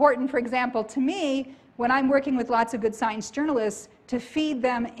is important, for example, to me, when I'm working with lots of good science journalists, to feed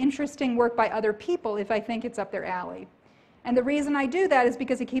them interesting work by other people if I think it's up their alley. And the reason I do that is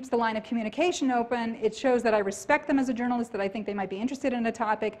because it keeps the line of communication open. It shows that I respect them as a journalist, that I think they might be interested in a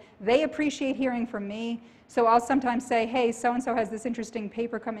topic. They appreciate hearing from me. So I'll sometimes say, hey, so-and-so has this interesting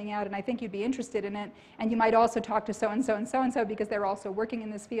paper coming out, and I think you'd be interested in it. And you might also talk to so-and-so and so-and-so because they're also working in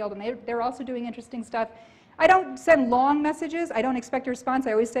this field, and they're also doing interesting stuff. I don't send long messages. I don't expect a response.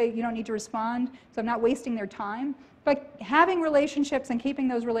 I always say, you don't need to respond, so I'm not wasting their time. But having relationships and keeping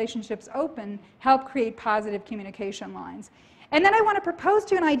those relationships open help create positive communication lines. And then I want to propose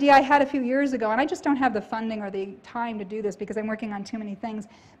to you an idea I had a few years ago, and I just don't have the funding or the time to do this because I'm working on too many things.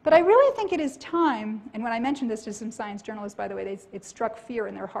 But I really think it is time, and when I mentioned this to some science journalists, by the way, it struck fear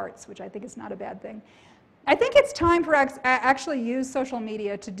in their hearts, which I think is not a bad thing. I think it's time for actually use social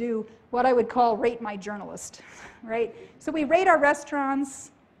media to do what I would call rate my journalist, right? So we rate our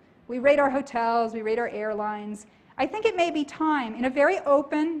restaurants, we rate our hotels, we rate our airlines. I think it may be time, in a very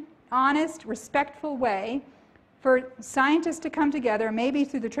open, honest, respectful way, for scientists to come together, maybe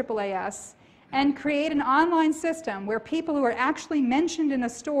through the AAAS, and create an online system where people who are actually mentioned in a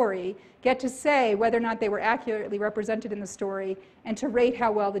story get to say whether or not they were accurately represented in the story and to rate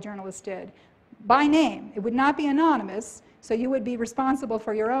how well the journalist did. By name. It would not be anonymous, so you would be responsible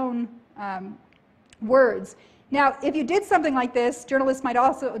for your own words. Now, if you did something like this, journalists might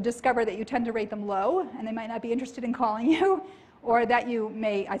also discover that you tend to rate them low, and they might not be interested in calling you, or that you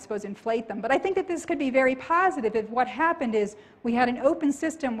may, I suppose, inflate them. But I think that this could be very positive if what happened is we had an open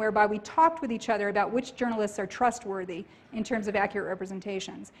system whereby we talked with each other about which journalists are trustworthy in terms of accurate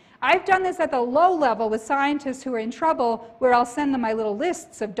representations. I've done this at the low level with scientists who are in trouble, where I'll send them my little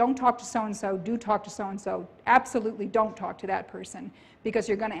lists of don't talk to so-and-so, do talk to so-and-so, absolutely don't talk to that person, because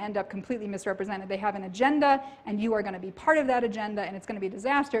you're going to end up completely misrepresented. They have an agenda, and you are going to be part of that agenda, and it's going to be a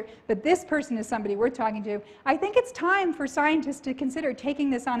disaster. But this person is somebody we're talking to. I think it's time for scientists to consider taking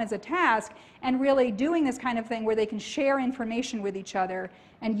this on as a task and really doing this kind of thing where they can share information with each other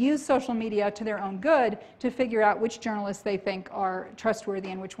and use social media to their own good to figure out which journalists they think are trustworthy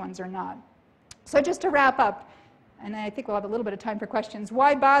and which ones are not. So just to wrap up, and I think we'll have a little bit of time for questions,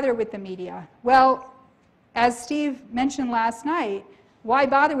 why bother with the media? Well, as Steve mentioned last night, why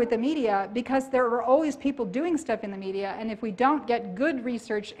bother with the media? Because there are always people doing stuff in the media, and if we don't get good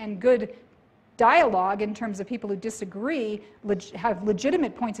research and good dialogue in terms of people who disagree, have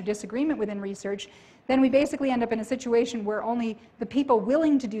legitimate points of disagreement within research, then we basically end up in a situation where only the people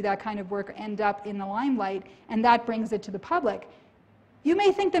willing to do that kind of work end up in the limelight, and that brings it to the public. You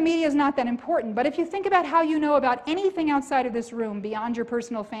may think the media is not that important, but if you think about how you know about anything outside of this room beyond your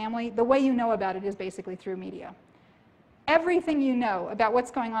personal family, the way you know about it is basically through media. Everything you know about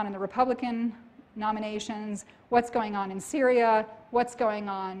what's going on in the Republican nominations, what's going on in Syria, what's going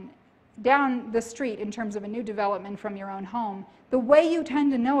on down the street in terms of a new development from your own home, the way you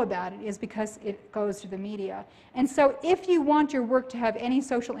tend to know about it is because it goes to the media. And so if you want your work to have any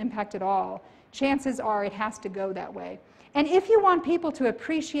social impact at all, chances are it has to go that way. And if you want people to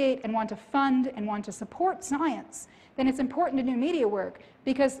appreciate and want to fund and want to support science, then it's important to do media work,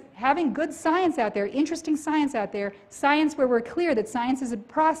 because having good science out there, interesting science out there, science where we're clear that science is a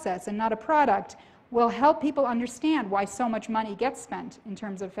process and not a product, will help people understand why so much money gets spent in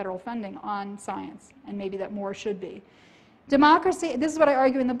terms of federal funding on science, and maybe that more should be. Democracy, this is what I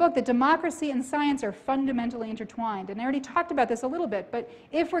argue in the book, that democracy and science are fundamentally intertwined. And I already talked about this a little bit, but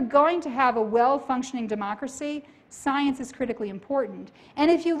if we're going to have a well-functioning democracy, science is critically important.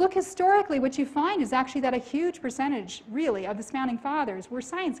 And if you look historically, what you find is actually that a huge percentage, really, of the founding fathers were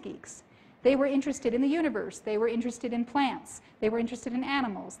science geeks. They were interested in the universe. They were interested in plants. They were interested in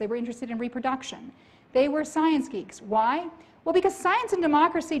animals. They were interested in reproduction. They were science geeks. Why? Well, because science and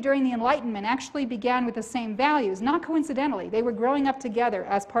democracy during the Enlightenment actually began with the same values, not coincidentally. They were growing up together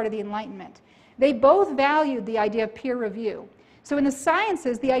as part of the Enlightenment. They both valued the idea of peer review. So in the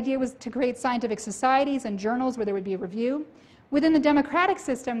sciences, the idea was to create scientific societies and journals where there would be a review. Within the democratic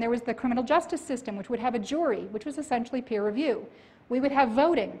system, there was the criminal justice system, which would have a jury, which was essentially peer review. We would have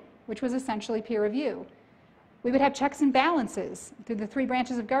voting, which was essentially peer review. We would have checks and balances through the three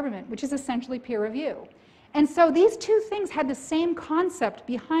branches of government, which is essentially peer review. And so these two things had the same concept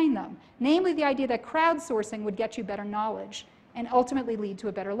behind them, namely the idea that crowdsourcing would get you better knowledge and ultimately lead to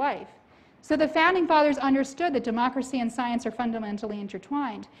a better life. So the founding fathers understood that democracy and science are fundamentally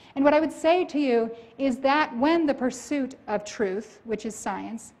intertwined. And what I would say to you is that when the pursuit of truth, which is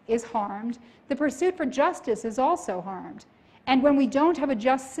science, is harmed, the pursuit for justice is also harmed. And when we don't have a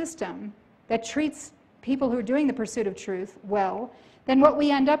just system that treats people who are doing the pursuit of truth well, then what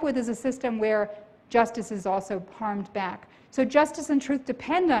we end up with is a system where justice is also harmed back. So justice and truth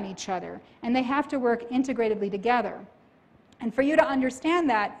depend on each other, and they have to work integratedly together. And for you to understand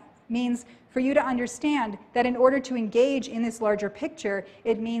that means for you to understand that in order to engage in this larger picture,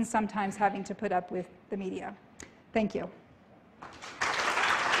 it means sometimes having to put up with the media. Thank you.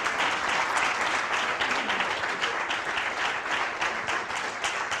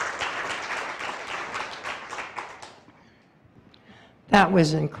 That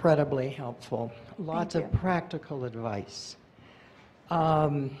was incredibly helpful. Lots of practical advice,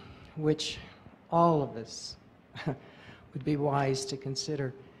 which all of us would be wise to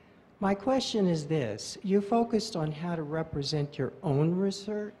consider. My question is this. You focused on how to represent your own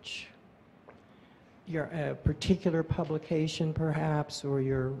research, your particular publication perhaps, or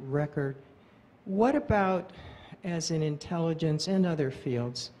your record. What about, as in intelligence and other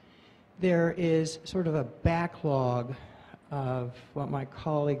fields, there is sort of a backlog of what my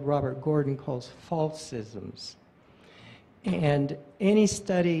colleague Robert Gordon calls falsisms. And any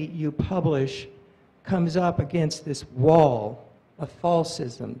study you publish comes up against this wall of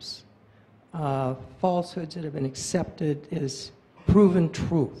falsisms, falsehoods that have been accepted as proven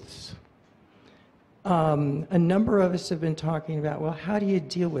truths. A number of us have been talking about, well, how do you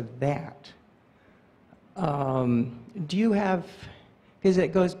deal with that? Do you have, because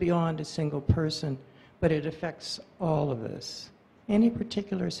it goes beyond a single person, but it affects all of us. Any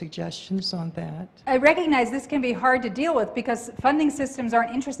particular suggestions on that? I recognize this can be hard to deal with because funding systems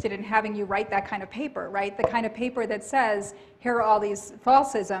aren't interested in having you write that kind of paper, right? The kind of paper that says, here are all these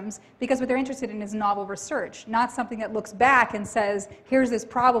falsisms, because what they're interested in is novel research, not something that looks back and says, here's this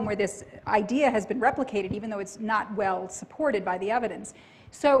problem where this idea has been replicated, even though it's not well supported by the evidence.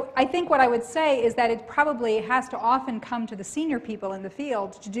 So I think what I would say is that it probably has to often come to the senior people in the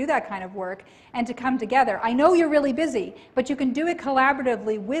field to do that kind of work and to come together. I know you're really busy, but you can do it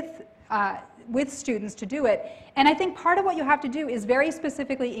collaboratively with students to do it. And I think part of what you have to do is very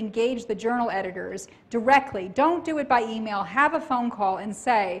specifically engage the journal editors directly. Don't do it by email. Have a phone call and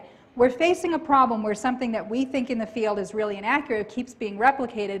say, we're facing a problem where something that we think in the field is really inaccurate keeps being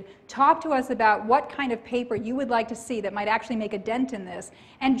replicated. Talk to us about what kind of paper you would like to see that might actually make a dent in this.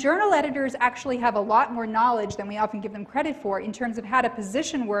 And journal editors actually have a lot more knowledge than we often give them credit for in terms of how to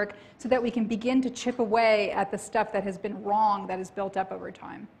position work so that we can begin to chip away at the stuff that has been wrong that has built up over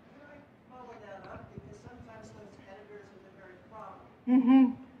time. Can I follow that up? Because sometimes those editors are the very problem.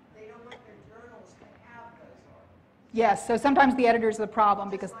 Mm-hmm. They don't want their journals to have those articles. Yes, so sometimes the editors are the problem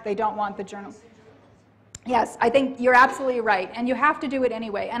because they don't want the journal. Yes, I think you're absolutely right, and you have to do it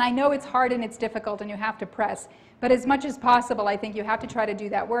anyway. And I know it's hard and it's difficult and you have to press, but as much as possible, I think you have to try to do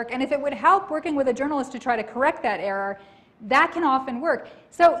that work. And if it would help working with a journalist to try to correct that error, that can often work.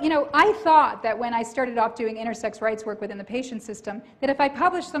 So, you know, I thought that when I started off doing intersex rights work within the patient system, that if I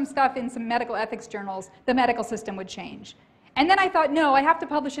published some stuff in some medical ethics journals, the medical system would change. And then I thought, no, I have to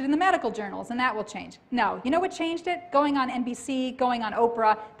publish it in the medical journals, and that will change. No, you know what changed it? Going on NBC, going on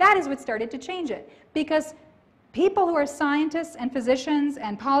Oprah, that is what started to change it. Because people who are scientists and physicians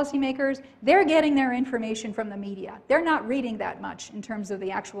and policymakers, they're getting their information from the media. They're not reading that much in terms of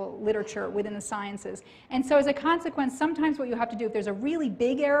the actual literature within the sciences. And so as a consequence, sometimes what you have to do if there's a really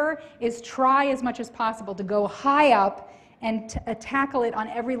big error is try as much as possible to go high up and tackle it on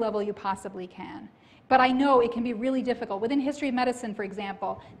every level you possibly can. But I know it can be really difficult. Within history of medicine, for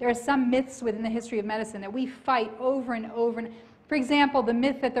example, there are some myths within the history of medicine that we fight over and over. For example, the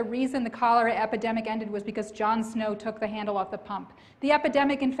myth that the reason the cholera epidemic ended was because John Snow took the handle off the pump. The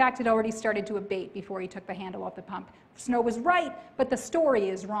epidemic, in fact, had already started to abate before he took the handle off the pump. Snow was right, but the story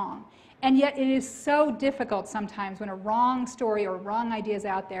is wrong. And yet it is so difficult sometimes when a wrong story or wrong idea is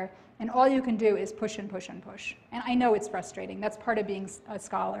out there, and all you can do is push and push and push. And I know it's frustrating. That's part of being a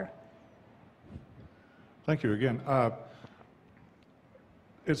scholar. Thank you again.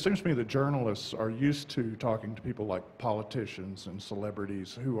 It seems to me that journalists are used to talking to people like politicians and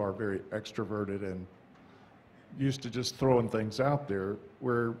celebrities who are very extroverted and used to just throwing things out there,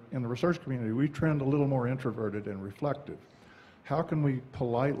 where in the research community we trend a little more introverted and reflective. How can we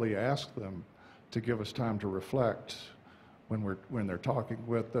politely ask them to give us time to reflect when they're talking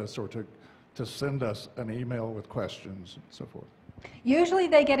with us, or to send us an email with questions and so forth? Usually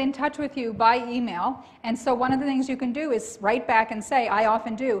they get in touch with you by email, and so one of the things you can do is write back and say, I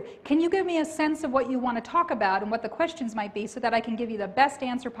often do, can you give me a sense of what you want to talk about and what the questions might be so that I can give you the best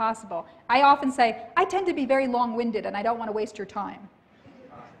answer possible? I often say, I tend to be very long-winded and I don't want to waste your time.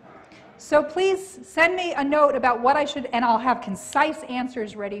 So please send me a note about what I should, and I'll have concise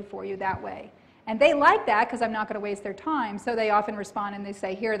answers ready for you that way. And they like that because I'm not going to waste their time, so they often respond and they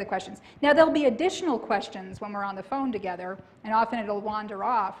say, here are the questions. Now, there'll be additional questions when we're on the phone together, and often it'll wander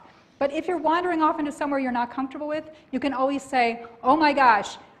off. But if you're wandering off into somewhere you're not comfortable with, you can always say, oh my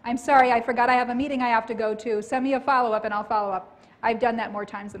gosh, I'm sorry, I forgot I have a meeting I have to go to. Send me a follow-up and I'll follow up. I've done that more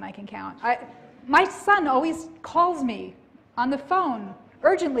times than I can count. My son always calls me on the phone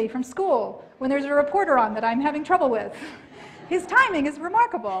urgently from school when there's a reporter on that I'm having trouble with. His timing is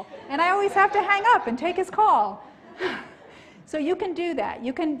remarkable, and I always have to hang up and take his call. So you can do that.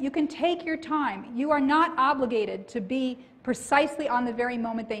 You can take your time. You are not obligated to be precisely on the very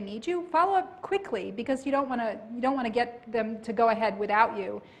moment they need you. Follow up quickly because you don't want to get them to go ahead without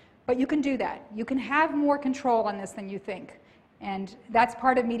you. But you can do that. You can have more control on this than you think. And that's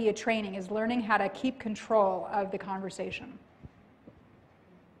part of media training, is learning how to keep control of the conversation.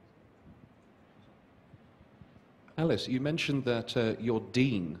 Alice, you mentioned that your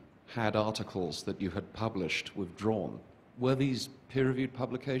dean had articles that you had published withdrawn. Were these peer-reviewed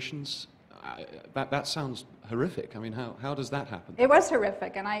publications? That sounds horrific. I mean, how does that happen? It was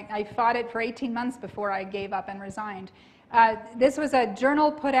horrific, and I fought it for 18 months before I gave up and resigned. This was a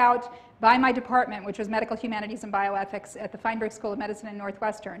journal put out by my department, which was Medical Humanities and Bioethics at the Feinberg School of Medicine in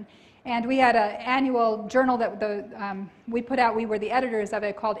Northwestern. And we had an annual journal that we put out. We were the editors of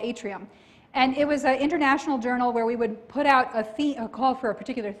it, called Atrium. And it was an international journal where we would put out a call for a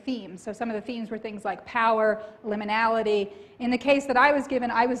particular theme. So some of the themes were things like power, liminality. In the case that I was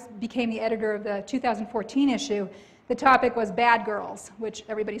given, I became the editor of the 2014 issue. The topic was bad girls, which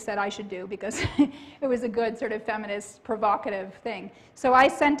everybody said I should do because it was a good sort of feminist, provocative thing. So I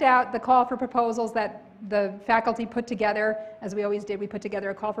sent out the call for proposals that the faculty put together, as we always did. We put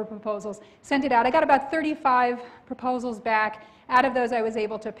together a call for proposals, sent it out. I got about 35 proposals back. Out of those, I was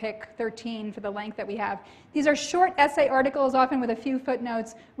able to pick 13 for the length that we have. These are short essay articles, often with a few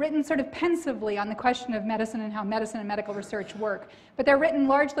footnotes, written sort of pensively on the question of medicine and how medicine and medical research work. But they're written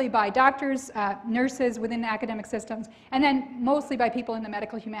largely by doctors, nurses within academic systems, and then mostly by people in the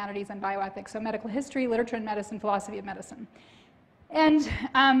medical humanities and bioethics, so medical history, literature and medicine, philosophy of medicine. And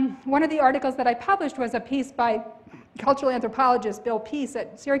one of the articles that I published was a piece by cultural anthropologist Bill Peace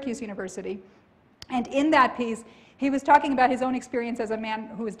at Syracuse University. And in that piece, he was talking about his own experience as a man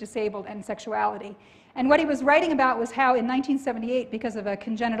who was disabled and sexuality. And what he was writing about was how in 1978, because of a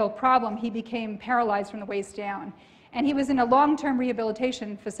congenital problem, he became paralyzed from the waist down. And he was in a long-term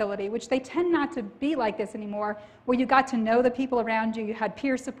rehabilitation facility, which they tend not to be like this anymore, where you got to know the people around you, you had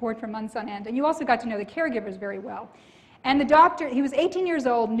peer support for months on end, and you also got to know the caregivers very well. And the doctor, he was 18 years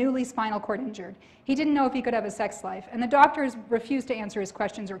old, newly spinal cord injured. He didn't know if he could have a sex life. And the doctors refused to answer his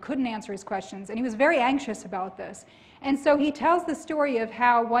questions or couldn't answer his questions. And he was very anxious about this. And so he tells the story of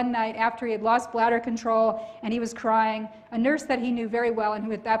how one night after he had lost bladder control and he was crying, a nurse that he knew very well and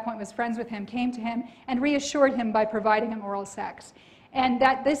who at that point was friends with him came to him and reassured him by providing him oral sex. And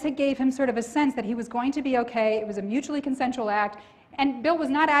that this gave him sort of a sense that he was going to be okay. It was a mutually consensual act. And Bill was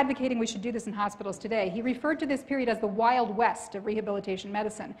not advocating we should do this in hospitals today. He referred to this period as the Wild West of rehabilitation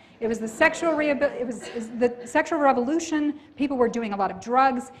medicine. It was the sexual revolution. People were doing a lot of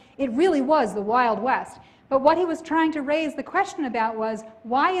drugs. It really was the Wild West. But what he was trying to raise the question about was,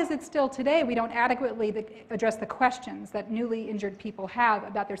 why is it still today we don't adequately address the questions that newly injured people have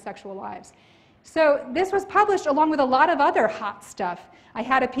about their sexual lives? So this was published along with a lot of other hot stuff. I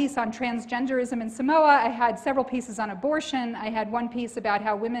had a piece on transgenderism in Samoa. I had several pieces on abortion. I had one piece about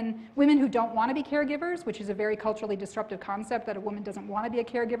how women who don't want to be caregivers, which is a very culturally disruptive concept, that a woman doesn't want to be a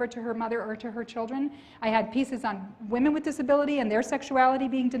caregiver to her mother or to her children. I had pieces on women with disability and their sexuality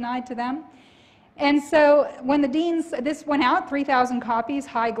being denied to them. And so when the deans, this went out, 3,000 copies,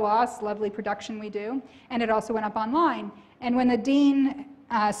 high gloss, lovely production we do, and it also went up online. And when the dean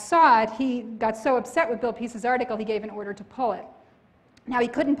saw it, he got so upset with Bill Peace's article, he gave an order to pull it. Now, he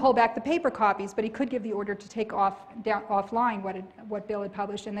couldn't pull back the paper copies, but he could give the order to take offline what Bill had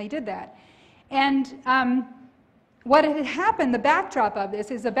published, and they did that. And what had happened, the backdrop of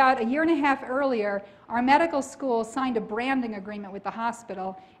this, is about a year and a half earlier, our medical school signed a branding agreement with the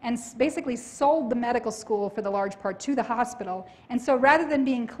hospital and basically sold the medical school, for the large part, to the hospital. And so rather than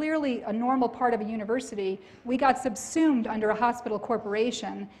being clearly a normal part of a university, we got subsumed under a hospital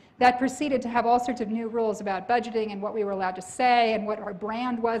corporation that proceeded to have all sorts of new rules about budgeting and what we were allowed to say and what our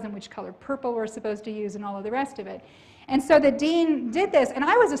brand was and which color purple we're supposed to use and all of the rest of it. And so the dean did this, and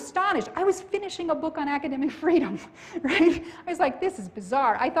I was astonished. I was finishing a book on academic freedom, right? I was like, this is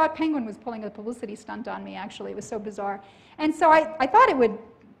bizarre. I thought Penguin was pulling a publicity stunt on me, actually. It was so bizarre. And so I thought it would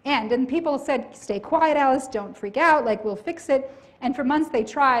end, and people said, stay quiet, Alice, don't freak out, like, we'll fix it. And for months they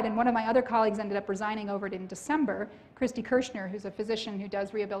tried, and one of my other colleagues ended up resigning over it in December. Christy Kirshner, who's a physician who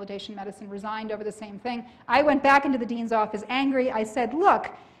does rehabilitation medicine, resigned over the same thing. I went back into the dean's office angry. I said,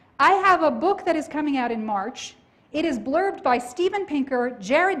 look, I have a book that is coming out in March. It is blurbed by Steven Pinker,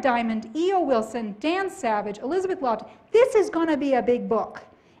 Jared Diamond, E.O. Wilson, Dan Savage, Elizabeth Lofton. This is going to be a big book.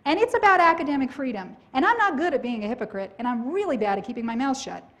 And it's about academic freedom. And I'm not good at being a hypocrite, and I'm really bad at keeping my mouth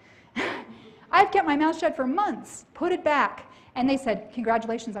shut. I've kept my mouth shut for months. Put it back. And they said,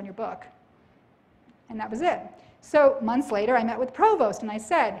 congratulations on your book. And that was it. So months later, I met with Provost, and I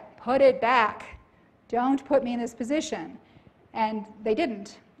said, put it back. Don't put me in this position. And they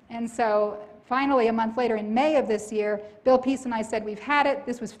didn't. And so finally, a month later, in May of this year, Bill Peace and I said, we've had it.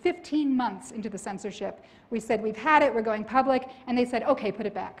 This was 15 months into the censorship. We said, we've had it. We're going public. And they said, OK, put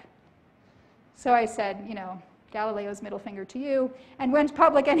it back. So I said, you know, Galileo's middle finger to you, and went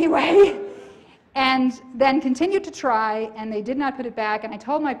public anyway. And then continued to try, and they did not put it back. And I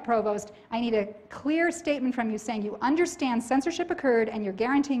told my provost, I need a clear statement from you saying you understand censorship occurred and you're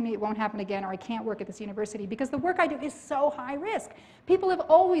guaranteeing me it won't happen again, or I can't work at this university, because the work I do is so high risk. People have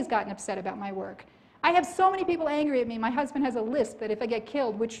always gotten upset about my work. I have so many people angry at me. My husband has a list that if I get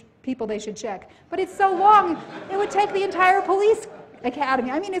killed, which people they should check. But it's so long, it would take the entire police academy.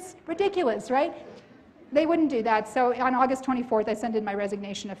 I mean, it's ridiculous, right? They wouldn't do that. So on August 24th, I sent in my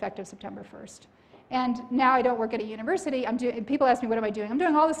resignation effective September 1st. And now I don't work at a university. People ask me, what am I doing? I'm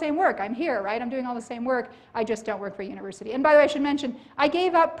doing all the same work. I'm here, right? I'm doing all the same work. I just don't work for a university. And by the way, I should mention, I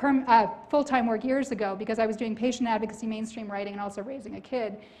gave up full-time work years ago because I was doing patient advocacy, mainstream writing, and also raising a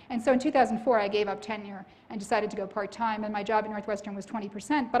kid. And so in 2004, I gave up tenure and decided to go part-time. And my job at Northwestern was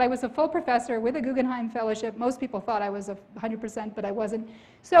 20%. But I was a full professor with a Guggenheim Fellowship. Most people thought I was 100%, but I wasn't.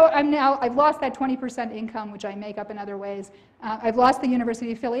 So I've lost that 20% income, which I make up in other ways. I've lost the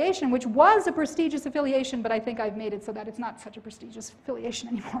university affiliation, which was a prestigious affiliation, but I think I've made it so that it's not such a prestigious affiliation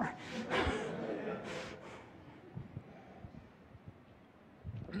anymore.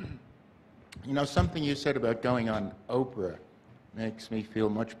 You know, something you said about going on Oprah makes me feel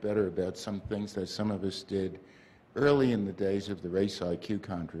much better about some things that some of us did early in the days of the race IQ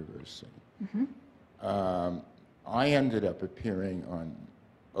controversy. Mm-hmm. I ended up appearing on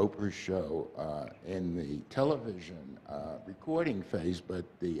Oprah's show in the television recording phase, but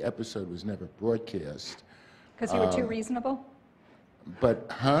the episode was never broadcast. Because you were too reasonable? But,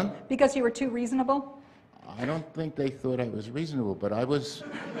 huh? Because you were too reasonable? I don't think they thought I was reasonable, but I was...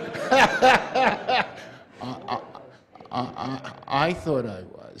 I thought I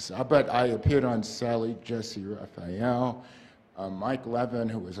was. But I appeared on Sally Jesse Raphael. Mike Levin,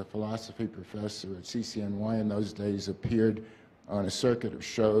 who was a philosophy professor at CCNY in those days, appeared on a circuit of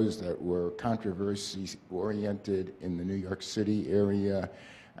shows that were controversy-oriented in the New York City area.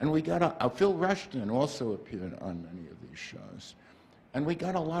 And we got Phil Rushton also appeared on many of these shows. And we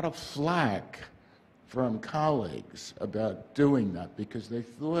got a lot of flack from colleagues about doing that because they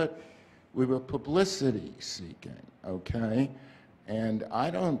thought we were publicity seeking, okay? And I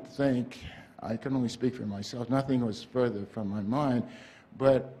don't think I can only speak for myself. Nothing was further from my mind.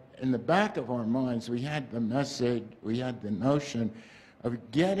 But in the back of our minds, we had the message, we had the notion of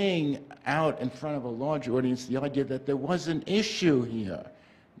getting out in front of a large audience the idea that there was an issue here,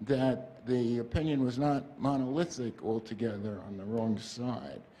 that the opinion was not monolithic altogether on the wrong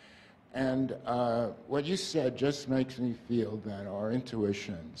side. And what you said just makes me feel that our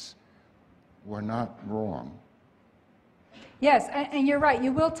intuitions were not wrong. Yes, and you're right.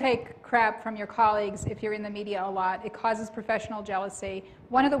 You will take crap from your colleagues if you're in the media a lot. It causes professional jealousy.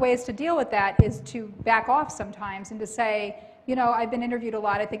 One of the ways to deal with that is to back off sometimes and to say, you know, I've been interviewed a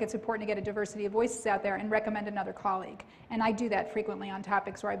lot. I think it's important to get a diversity of voices out there, and recommend another colleague. And I do that frequently on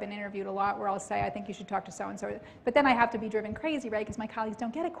topics where I've been interviewed a lot, where I'll say, I think you should talk to so-and-so. But then I have to be driven crazy, right, because my colleagues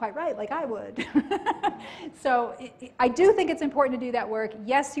don't get it quite right like I would. So I do think it's important to do that work.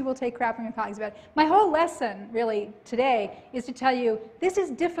 Yes, you will take crap from your colleagues about it. My whole lesson, really, today is to tell you, this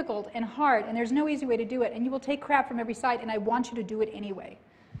is difficult and hard, and there's no easy way to do it, and you will take crap from every side, and I want you to do it anyway.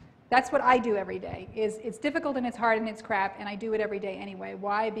 That's what I do every day. It's difficult and it's hard and it's crap, and I do it every day anyway.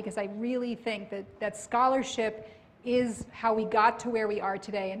 Why? Because I really think that scholarship is how we got to where we are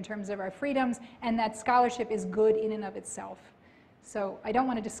today in terms of our freedoms, and that scholarship is good in and of itself. So I don't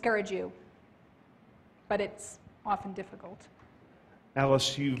want to discourage you, but it's often difficult.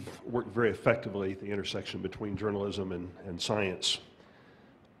 Alice, you've worked very effectively at the intersection between journalism and science.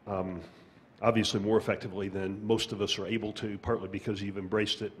 Obviously more effectively than most of us are able to, partly because you've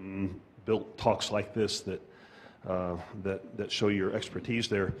embraced it and built talks like this that show your expertise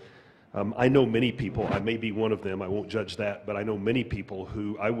there. I know many people, I may be one of them, I won't judge that, but I know many people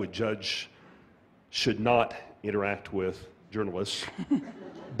who I would judge should not interact with journalists,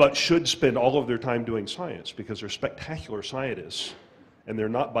 but should spend all of their time doing science because they're spectacular scientists, and they're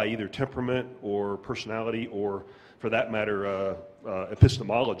not by either temperament or personality or, for that matter,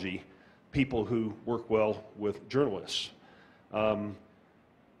 epistemology, people who work well with journalists.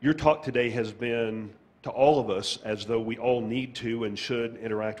 Your talk today has been to all of us as though we all need to and should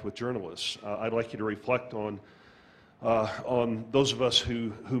interact with journalists. I'd like you to reflect on those of us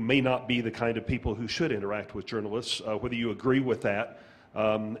who may not be the kind of people who should interact with journalists, whether you agree with that,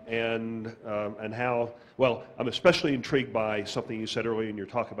 and how, well, I'm especially intrigued by something you said earlier in your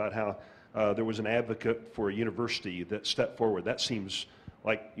talk about how there was an advocate for a university that stepped forward. That seems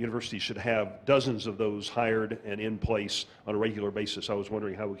like universities should have dozens of those hired and in place on a regular basis. I was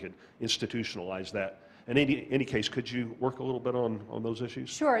wondering how we could institutionalize that. In any case, could you work a little bit on those issues?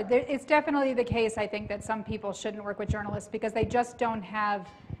 Sure. It's definitely the case, I think, that some people shouldn't work with journalists because they just don't have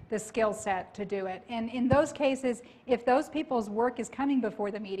the skill set to do it. And in those cases, if those people's work is coming before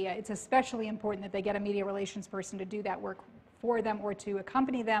the media, it's especially important that they get a media relations person to do that work for them, or to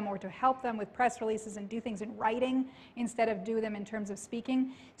accompany them, or to help them with press releases and do things in writing instead of do them in terms of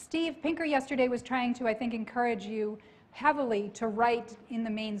speaking. Steve Pinker yesterday was trying to, I think, encourage you heavily to write in the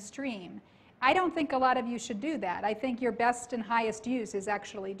mainstream. I don't think a lot of you should do that. I think your best and highest use is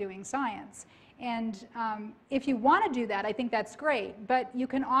actually doing science. And if you want to do that, I think that's great, but you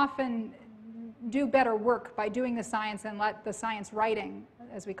can often do better work by doing the science and let the science writing,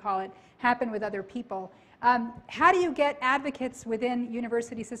 as we call it, happen with other people. How do you get advocates within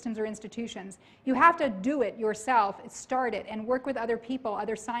university systems or institutions? You have to do it yourself, start it, and work with other people,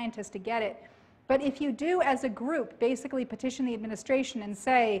 other scientists to get it. But if you do as a group basically petition the administration and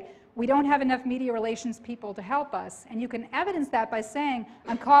say, we don't have enough media relations people to help us, and you can evidence that by saying,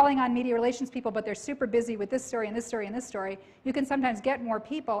 I'm calling on media relations people, but they're super busy with this story and this story and this story, you can sometimes get more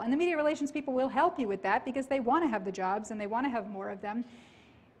people, and the media relations people will help you with that because they want to have the jobs and they want to have more of them.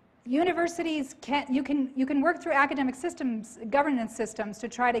 Universities you can work through academic systems, governance systems, to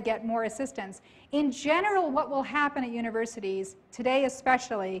try to get more assistance. In general, what will happen at universities, today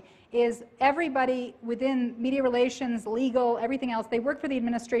especially, is everybody within media relations, legal, everything else, they work for the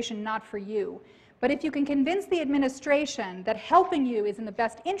administration, not for you. But if you can convince the administration that helping you is in the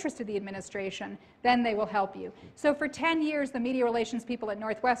best interest of the administration, then they will help you. So for 10 years, the media relations people at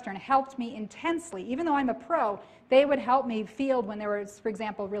Northwestern helped me intensely. Even though I'm a pro, they would help me field when there was, for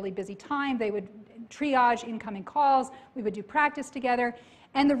example, really busy time. They would triage incoming calls. We would do practice together.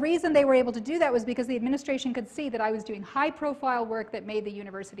 And the reason they were able to do that was because the administration could see that I was doing high-profile work that made the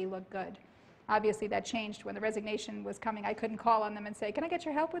university look good. Obviously, that changed when the resignation was coming. I couldn't call on them and say, can I get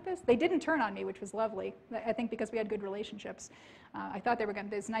your help with this? They didn't turn on me, which was lovely, I think because we had good relationships. I thought they were going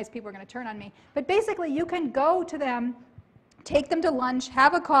to, these nice people were going to turn on me. But basically, you can go to them, take them to lunch,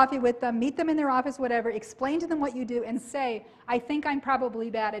 have a coffee with them, meet them in their office, whatever, explain to them what you do, and say, I think I'm probably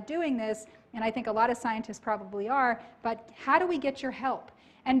bad at doing this, and I think a lot of scientists probably are, but how do we get your help?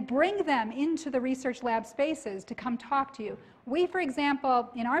 and bring them into the research lab spaces to come talk to you. We, for example,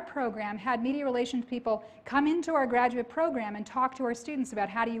 in our program, had media relations people come into our graduate program and talk to our students about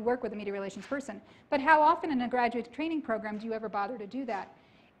how do you work with a media relations person. But how often in a graduate training program do you ever bother to do that?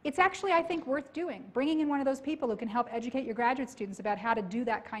 It's actually, I think, worth doing, bringing in one of those people who can help educate your graduate students about how to do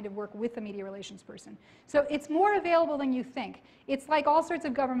that kind of work with a media relations person. So it's more available than you think. It's like all sorts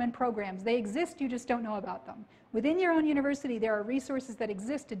of government programs. They exist, you just don't know about them. Within your own university, there are resources that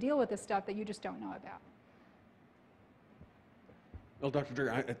exist to deal with this stuff that you just don't know about. Well, Dr.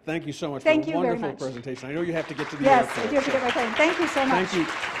 Dreger, thank you so much Thank for you a very wonderful much. presentation. I know you have to get to the Yes, airport. I do have to get my plane. Thank you so much. Thank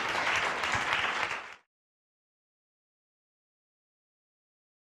you.